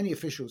street, but many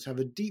officials have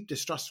a deep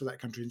distrust for that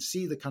country and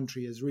see the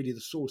country as really the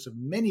source of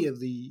many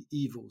of the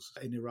evils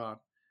in Iran.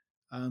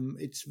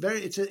 It's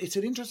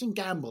an interesting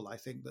gamble, I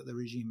think, that the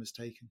regime has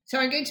taken. So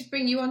I'm going to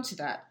bring you onto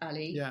that,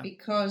 Ali,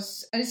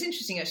 because it's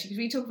interesting actually, because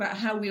we talk about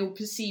how we all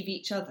perceive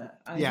each other.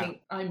 I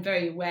think I'm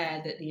very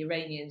aware that the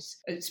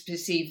Iranians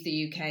perceive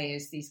the UK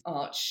as these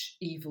arch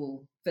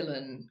evil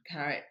villain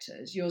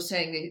characters. You're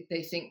saying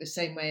they think the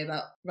same way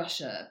about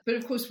Russia, but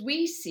of course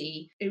we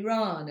see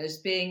Iran as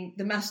being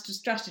the master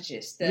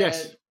strategist,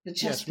 the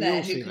chess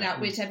player who can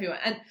outwit everyone.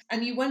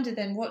 And you wonder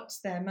then,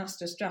 what's their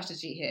master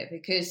strategy here?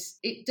 Because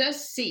it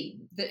does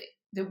seem that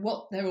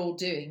what they're all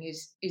doing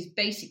is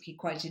basically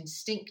quite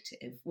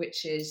instinctive,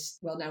 which is,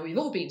 well, now we've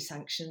all been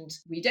sanctioned.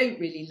 We don't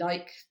really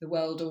like the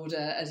world order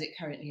as it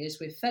currently is.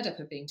 We're fed up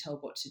of being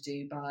told what to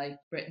do by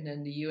Britain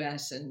and the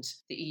US and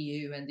the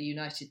EU and the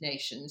United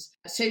Nations.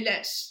 So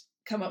let's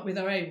come up with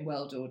our own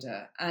world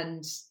order.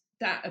 And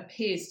that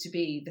appears to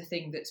be the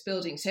thing that's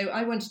building. So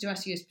I wanted to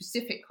ask you a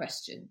specific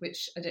question,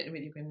 which I don't know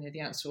whether you're going to know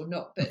the answer or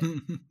not, but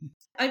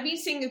I've been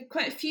seeing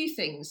quite a few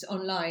things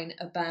online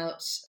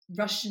about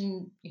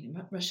Russia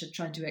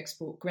trying to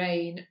export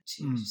grain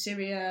to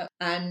Syria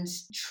and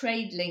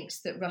trade links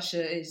that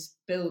Russia is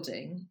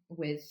building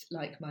with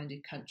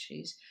like-minded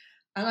countries.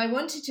 And I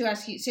wanted to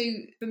ask you, so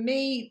for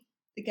me,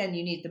 again,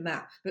 you need the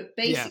map, but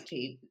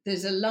basically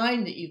there's a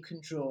line that you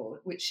can draw,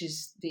 which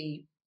is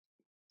the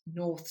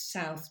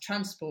north-south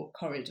transport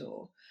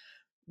corridor,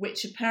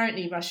 which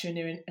apparently Russia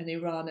and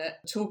Iran are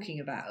talking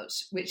about,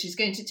 which is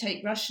going to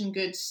take Russian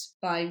goods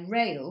by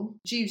rail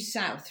due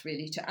south,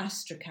 really, to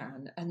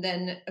Astrakhan, and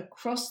then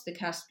across the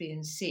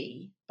Caspian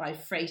Sea by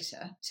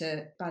freighter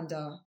to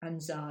Bandar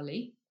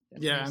Anzali.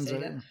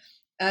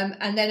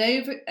 And then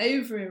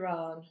over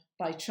Iran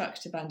by truck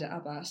to Bandar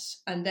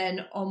Abbas, and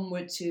then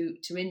onward to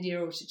India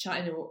or to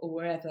China or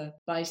wherever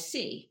by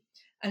sea.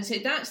 And so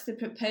that's the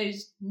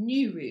proposed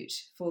new route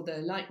for the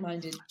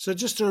like-minded. So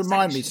just to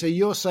remind me, so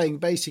you're saying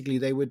basically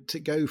they would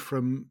go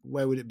from,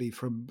 where would it be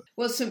from?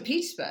 Well, St.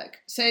 Petersburg.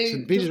 So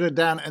St. Petersburg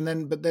down, and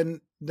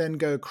then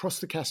go across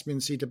the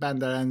Caspian Sea to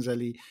Bandar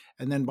Anzali,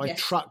 and then by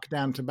truck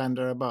down to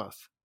Bandar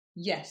Abbas.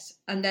 Yes,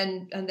 and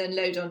then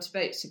load onto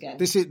boats again.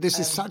 This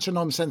is such a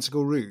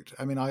nonsensical route.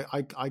 I mean,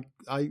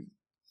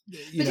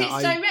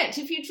 it's direct.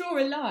 If you draw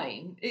a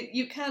line,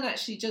 you can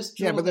actually just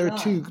draw. Yeah, but there are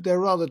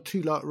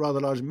two rather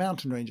large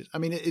mountain ranges. I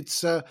mean,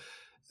 it's the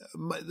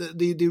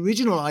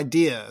original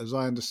idea, as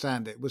I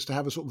understand it, was to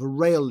have a sort of a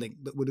rail link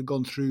that would have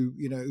gone through,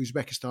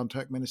 Uzbekistan,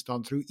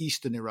 Turkmenistan, through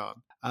eastern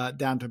Iran,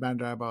 down to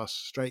Bandar Abbas,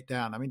 straight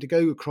down. I mean, to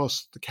go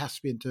across the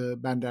Caspian to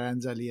Bandar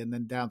Anzali and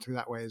then down through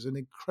that way is an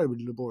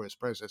incredibly laborious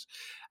process,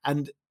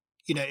 and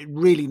it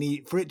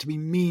really for it to be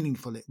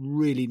meaningful, it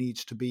really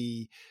needs to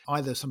be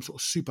either some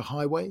sort of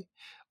superhighway,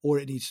 or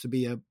it needs to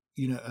be a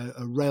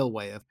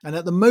railway. And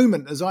at the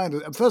moment,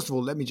 first of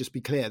all, let me just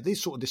be clear,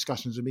 these sort of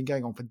discussions have been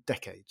going on for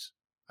decades.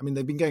 I mean,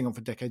 they've been going on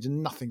for decades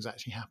and nothing's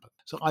actually happened.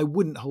 So I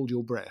wouldn't hold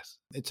your breath.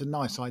 It's a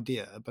nice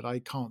idea, but I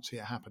can't see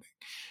it happening.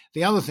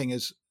 The other thing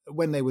is,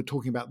 when they were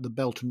talking about the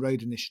Belt and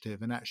Road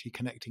Initiative and actually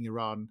connecting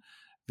Iran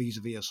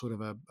vis-a-vis a sort of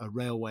a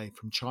railway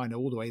from China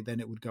all the way, then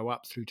it would go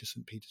up through to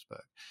St.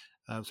 Petersburg.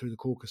 Through the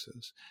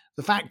Caucasus.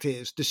 The fact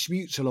is,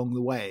 disputes along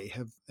the way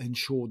have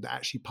ensured that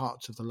actually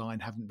parts of the line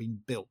haven't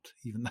been built,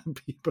 even though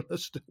people are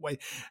still away,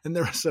 and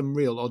there are some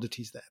real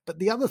oddities there. But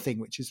the other thing,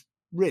 which is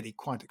really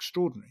quite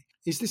extraordinary,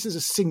 is this is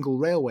a single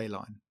railway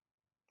line.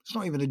 It's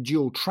not even a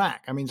dual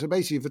track. I mean, so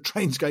basically, if a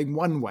train's going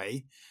one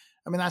way,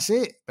 I mean, that's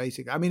it,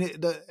 basically. I mean,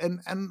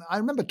 and I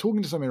remember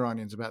talking to some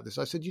Iranians about this.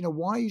 I said,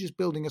 why are you just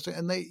building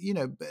and they,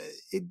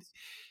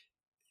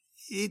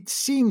 it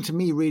seemed to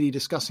me, really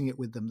discussing it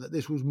with them, that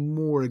this was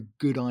more a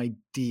good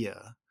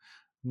idea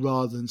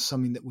rather than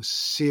something that was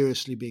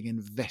seriously being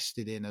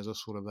invested in as a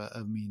sort of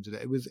a means of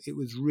it. It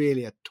was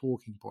really a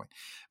talking point.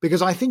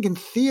 Because I think in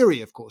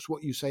theory, of course,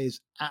 what you say is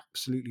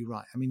absolutely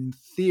right. I mean, in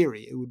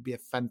theory, it would be a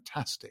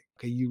fantastic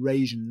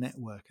Eurasian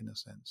network in a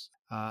sense,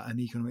 an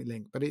economic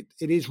link. But it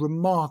is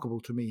remarkable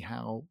to me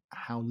how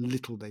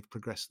little they've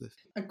progressed this.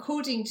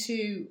 According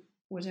to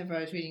whatever I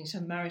was reading,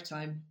 some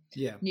maritime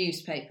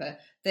newspaper,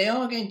 they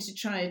are going to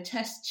try a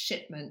test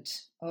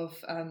shipment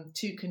of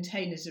 2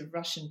 containers of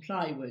Russian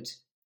plywood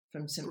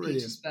from St.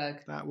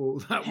 Petersburg,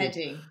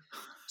 heading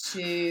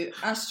to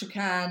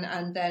Astrakhan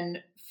and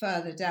then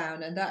further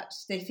down. And that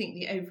they think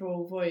the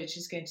overall voyage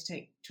is going to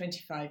take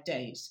 25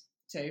 days.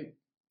 So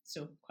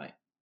still quite...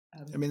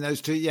 I mean,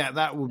 those 2,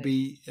 that will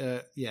be,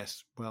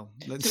 yes. Well,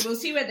 so we'll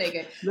see where they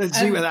go. Let's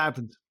see where that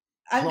happens.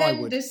 And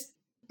then this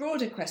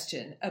broader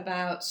question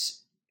about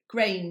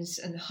grains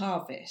and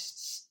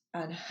harvests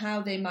and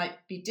how they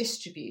might be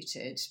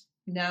distributed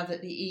now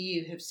that the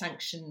EU have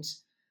sanctioned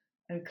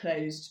and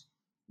closed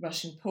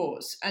Russian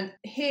ports. And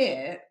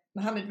here,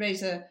 Mohammad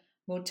Reza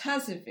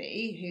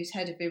Mortazavi, who's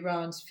head of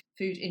Iran's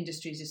Food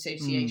Industries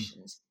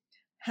Associations,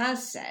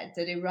 has said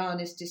that Iran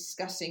is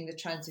discussing the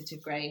transit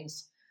of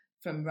grains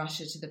from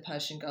Russia to the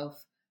Persian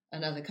Gulf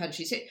and other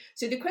countries.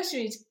 So the question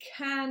is,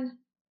 can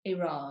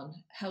Iran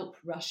help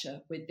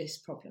Russia with this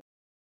problem?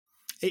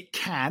 It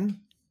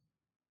can,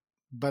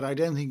 but I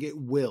don't think it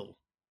will,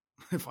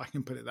 if I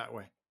can put it that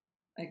way.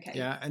 Okay.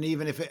 Yeah, and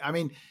even if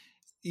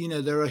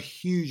there are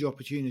huge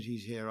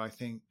opportunities here, I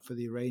think, for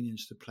the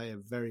Iranians to play a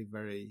very,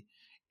 very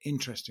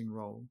interesting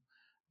role.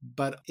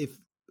 But if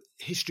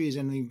history is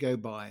anything to go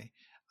by,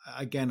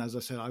 again, as I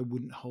said, I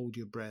wouldn't hold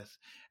your breath.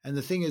 And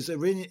the thing is,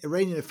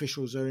 Iranian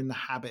officials are in the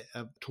habit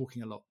of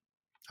talking a lot.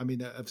 I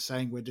mean, of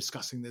saying we're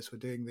discussing this, we're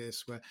doing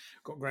this, we've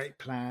got great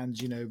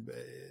plans,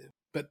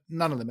 but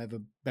none of them ever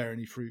bear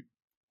any fruit.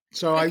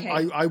 So okay.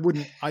 I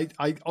wouldn't,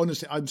 I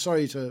honestly, I'm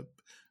sorry to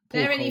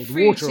pour cold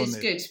water on this.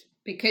 Good,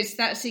 because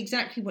that's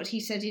exactly what he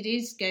said it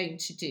is going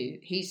to do.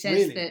 He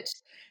says that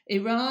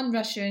Iran,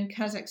 Russia and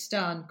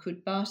Kazakhstan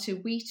could barter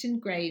wheat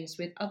and grains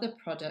with other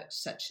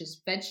products such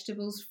as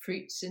vegetables,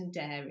 fruits and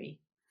dairy.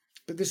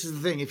 But this is the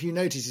thing, if you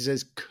notice, he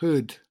says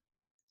could.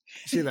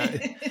 See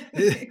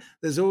that?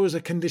 There's always a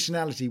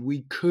conditionality.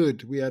 We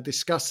could, we are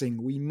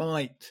discussing, we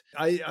might.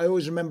 I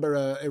always remember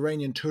an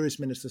Iranian tourist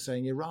minister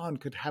saying Iran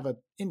could have an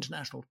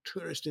international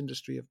tourist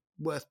industry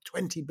worth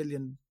 $20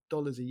 billion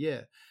a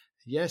year.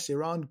 Yes,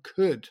 Iran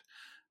could,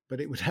 but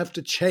it would have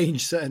to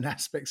change certain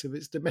aspects of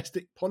its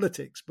domestic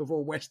politics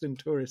before Western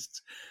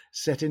tourists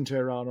set into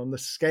Iran on the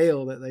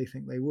scale that they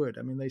think they would.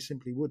 I mean, they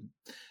simply wouldn't.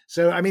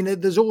 So, I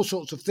mean, there's all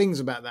sorts of things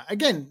about that.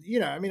 Again,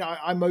 I mean,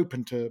 I'm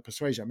open to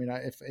persuasion. I mean,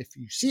 if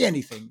you see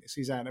anything,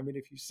 Suzanne, I mean,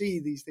 if you see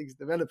these things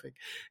developing,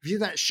 if you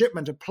see that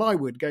shipment of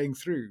plywood going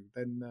through,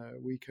 then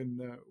we can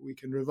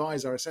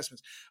revise our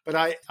assessments. But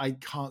I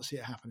can't see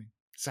it happening.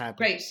 Sadly.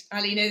 Great,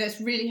 Ali. No, that's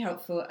really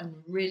helpful and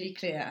really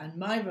clear. And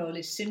my role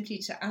is simply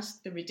to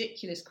ask the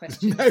ridiculous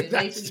questions to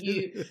enable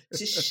you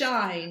to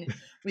shine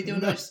with your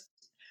knowledge.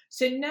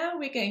 So now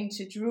we're going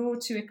to draw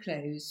to a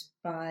close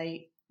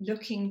by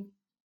looking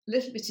a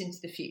little bit into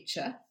the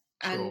future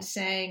and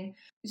saying,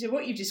 so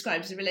what you've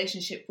described is a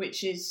relationship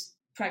which is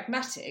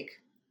pragmatic,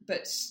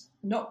 but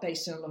not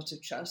based on a lot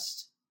of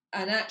trust.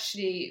 And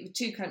actually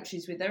 2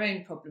 countries with their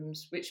own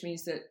problems, which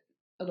means that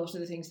a lot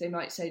of the things they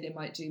might say they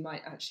might do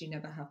might actually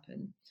never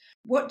happen.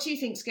 What do you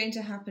think is going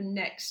to happen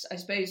next, I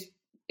suppose,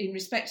 in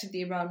respect of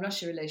the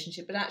Iran-Russia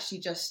relationship, but actually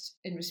just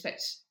in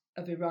respect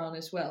of Iran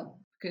as well?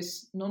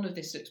 Because none of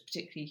this looks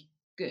particularly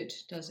good,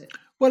 does it?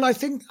 Well, I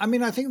think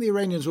the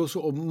Iranians will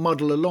sort of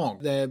muddle along.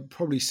 They're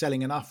probably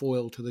selling enough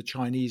oil to the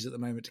Chinese at the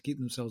moment to keep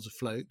themselves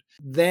afloat.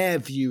 Their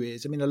view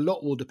is, I mean, a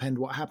lot will depend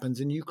what happens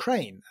in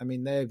Ukraine. I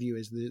mean, their view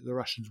is the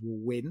Russians will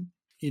win.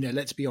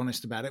 Let's be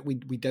honest about it. We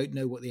don't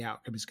know what the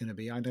outcome is going to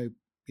be. I know,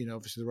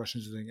 obviously the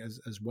Russians are doing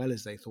as well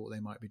as they thought they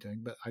might be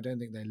doing, but I don't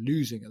think they're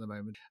losing at the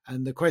moment.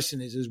 And the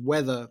question is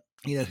whether,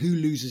 who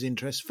loses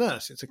interest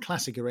first. It's a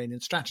classic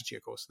Iranian strategy,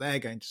 of course. They're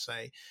going to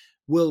say,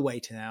 we'll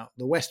wait it out.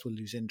 The West will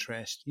lose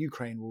interest.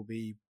 Ukraine will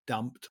be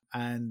dumped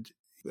and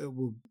it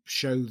will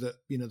show that,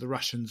 the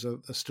Russians are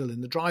still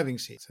in the driving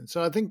seat. And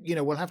so I think,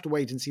 we'll have to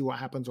wait and see what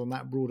happens on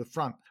that broader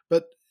front.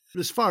 But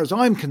as far as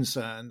I'm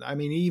concerned, I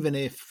mean, even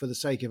if for the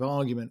sake of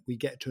argument, we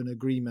get to an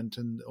agreement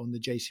and on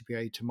the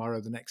JCPOA tomorrow,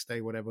 the next day,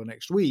 whatever,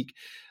 next week,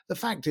 the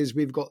fact is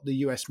we've got the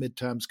US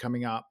midterms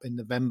coming up in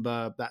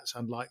November. That's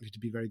unlikely to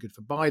be very good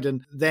for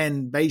Biden.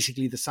 Then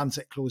basically the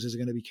sunset clauses are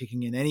going to be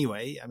kicking in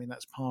anyway. I mean,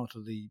 that's part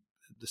of the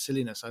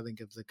silliness, I think,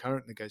 of the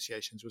current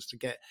negotiations was to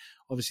get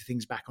obviously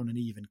things back on an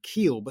even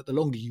keel. But the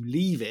longer you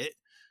leave it,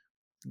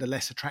 the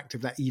less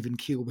attractive that even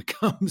keel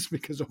becomes,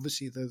 because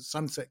obviously the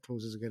sunset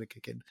clauses are going to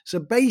kick in. So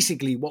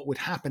basically what would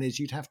happen is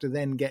you'd have to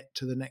then get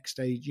to the next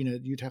stage,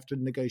 you'd have to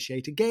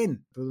negotiate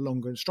again for the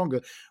longer and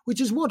stronger, which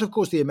is what, of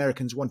course, the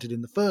Americans wanted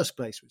in the first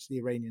place, which the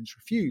Iranians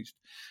refused.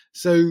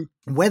 So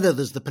whether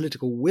there's the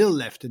political will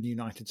left in the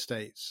United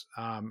States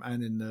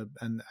and in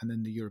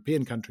the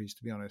European countries,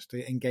 to be honest,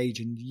 to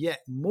engage in yet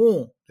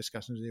more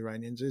discussions with the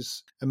Iranians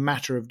is a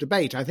matter of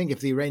debate. I think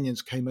if the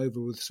Iranians came over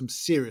with some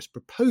serious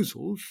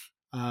proposals,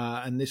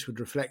 and this would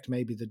reflect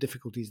maybe the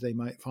difficulties they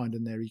might find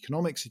in their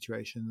economic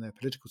situation and their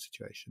political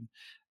situation,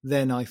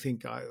 then I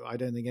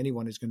don't think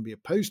anyone is going to be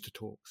opposed to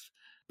talks.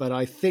 But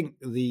I think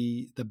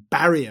the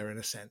barrier, in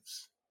a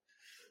sense,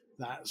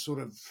 that sort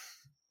of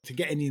to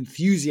get any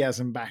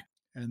enthusiasm back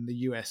in the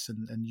US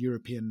and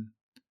European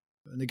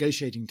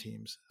negotiating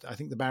teams, I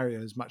think the barrier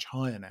is much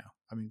higher now.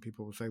 I mean,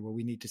 people will say, well,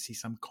 we need to see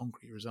some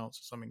concrete results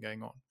of something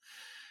going on.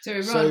 So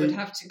Iran would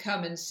have to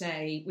come and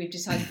say, we've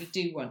decided we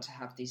do want to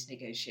have these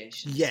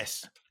negotiations.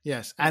 Yes.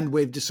 And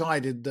we've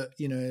decided that,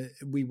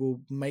 we will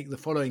make the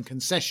following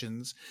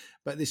concessions,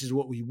 but this is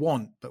what we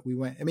want. But we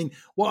went, I mean,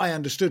 what I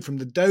understood from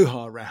the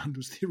Doha round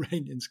was the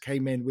Iranians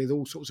came in with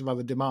all sorts of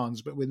other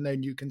demands, but with no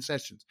new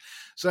concessions.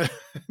 So,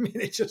 I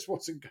mean, it just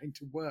wasn't going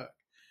to work.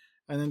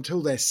 And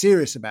until they're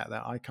serious about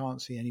that, I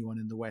can't see anyone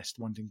in the West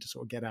wanting to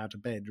sort of get out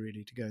of bed,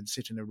 really, to go and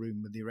sit in a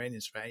room with the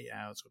Iranians for 8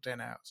 hours or 10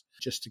 hours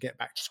just to get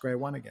back to square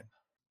one again.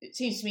 It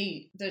seems to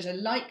me that a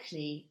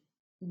likely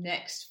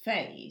next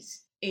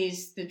phase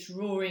is the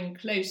drawing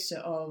closer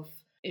of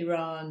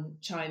Iran,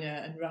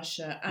 China and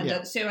Russia.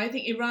 And so I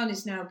think Iran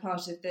is now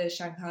part of the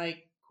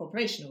Shanghai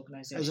Cooperation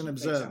Organization. As an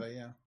observer,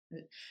 yeah.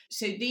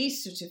 So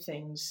these sort of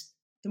things,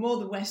 the more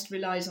the West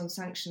relies on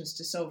sanctions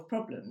to solve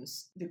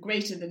problems, the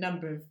greater the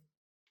number of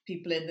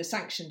people in the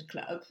sanctioned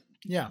club.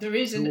 Yeah,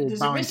 there's a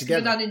risk of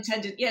an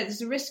unintended. Yeah,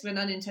 there's a risk of an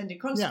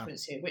unintended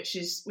consequence here, which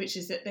is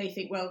that they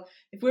think, well,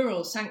 if we're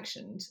all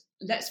sanctioned,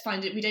 let's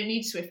find it. We don't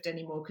need SWIFT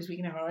anymore because we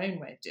can have our own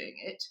way of doing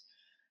it.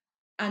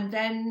 And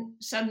then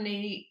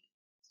suddenly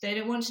they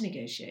don't want to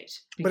negotiate.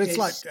 But it's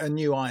like a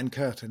new Iron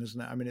Curtain, isn't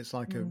it? I mean, it's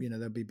like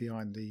they'll be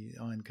behind the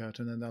Iron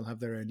Curtain and they'll have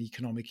their own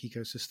economic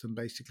ecosystem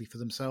basically for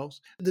themselves.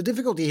 The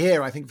difficulty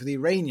here, I think, for the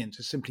Iranians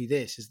is simply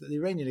this: is that the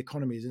Iranian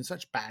economy is in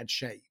such bad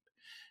shape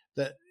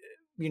that,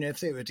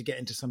 if they were to get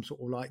into some sort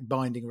of like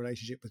binding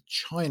relationship with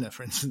China,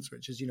 for instance,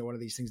 which is, one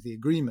of these things, the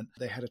agreement,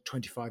 they had a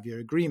 25-year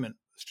agreement,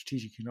 a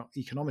strategic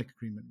economic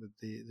agreement with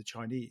the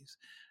Chinese.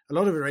 A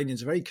lot of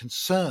Iranians are very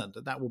concerned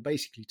that will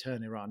basically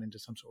turn Iran into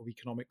some sort of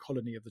economic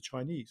colony of the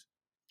Chinese,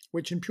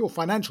 which in pure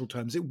financial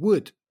terms, it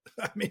would.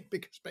 I mean,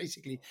 because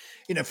basically,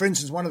 for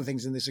instance, one of the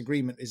things in this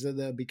agreement is that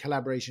there'll be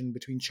collaboration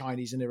between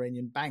Chinese and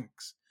Iranian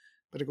banks.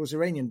 But of course,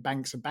 Iranian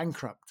banks are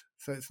bankrupt.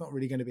 So it's not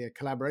really going to be a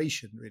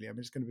collaboration, really. I mean,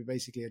 it's going to be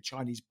basically a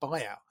Chinese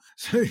buyout.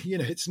 So,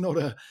 it's not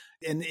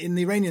and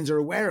the Iranians are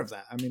aware of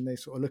that. I mean, they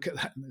sort of look at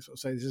that and they sort of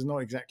say, this is not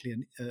exactly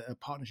a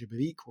partnership of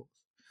equals.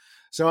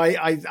 So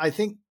I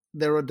think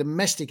there are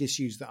domestic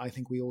issues that I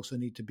think we also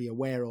need to be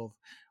aware of,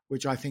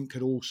 which I think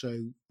could also,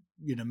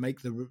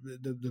 make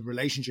the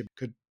relationship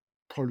could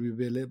probably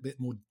be a little bit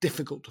more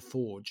difficult to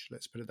forge,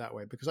 let's put it that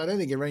way, because I don't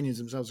think Iranians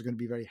themselves are going to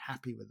be very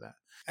happy with that.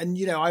 And,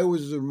 I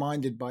was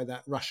reminded by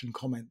that Russian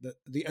comment that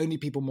the only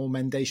people more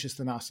mendacious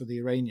than us are the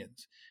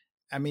Iranians.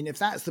 I mean, if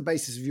that's the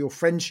basis of your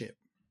friendship,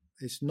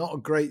 it's not a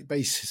great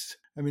basis.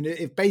 I mean,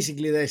 if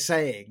basically they're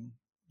saying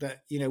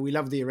that, we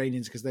love the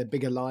Iranians because they're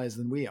bigger liars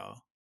than we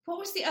are. What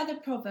was the other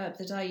proverb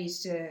that I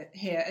used to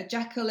hear? A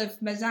jackal of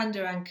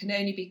Mazandaran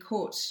cannot be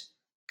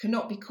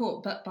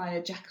caught but by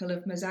a jackal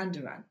of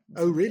Mazandaran.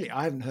 Oh, really?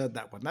 I haven't heard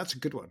that one. That's a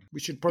good one.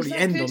 We should probably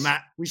end on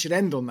that. We should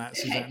end on that,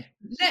 Suzanne.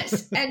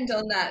 Let's end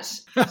on that.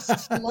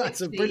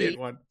 That's a brilliant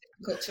one.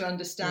 Difficult to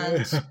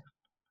understand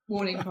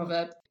warning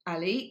proverb.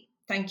 Ali,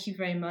 thank you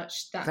very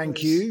much.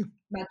 Thank you.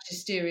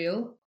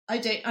 Magisterial.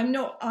 I'm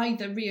not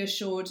either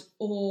reassured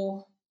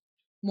or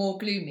more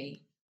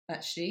gloomy,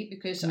 actually,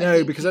 because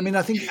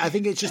I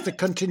think it's just a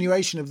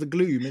continuation of the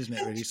gloom, isn't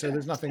it? Really, so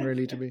there's nothing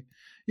really to be.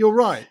 You're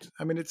right.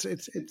 I mean, it's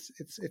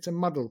a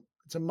muddle.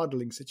 It's a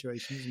muddling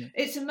situation, isn't it?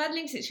 It's a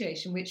muddling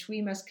situation which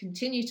we must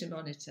continue to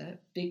monitor,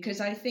 because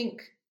I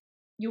think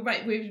you're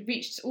right. We've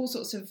reached all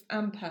sorts of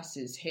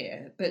impasses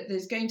here, but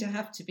there's going to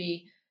have to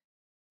be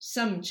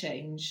some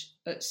change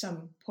at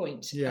some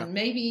point. Yeah. And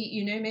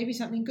maybe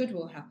something good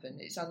will happen.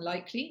 It's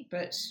unlikely,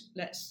 but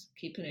let's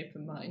keep an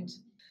open mind.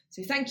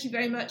 So thank you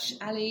very much,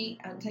 Ali,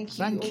 and thank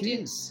you,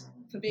 audience,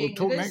 for being with us.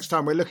 We'll talk next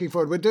time. We're looking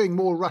forward. We're doing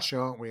more Russia,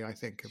 aren't we, I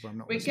think, if I'm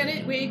not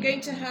mistaken. We're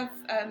going to have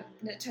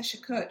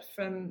Natasha Kurt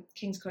from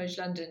King's College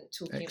London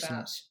talking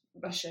about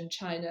Russia and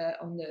China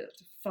on the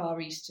Far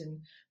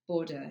Eastern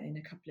border in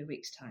a couple of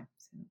weeks' time.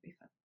 So it'll be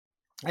fun.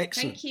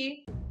 Excellent. Thank you.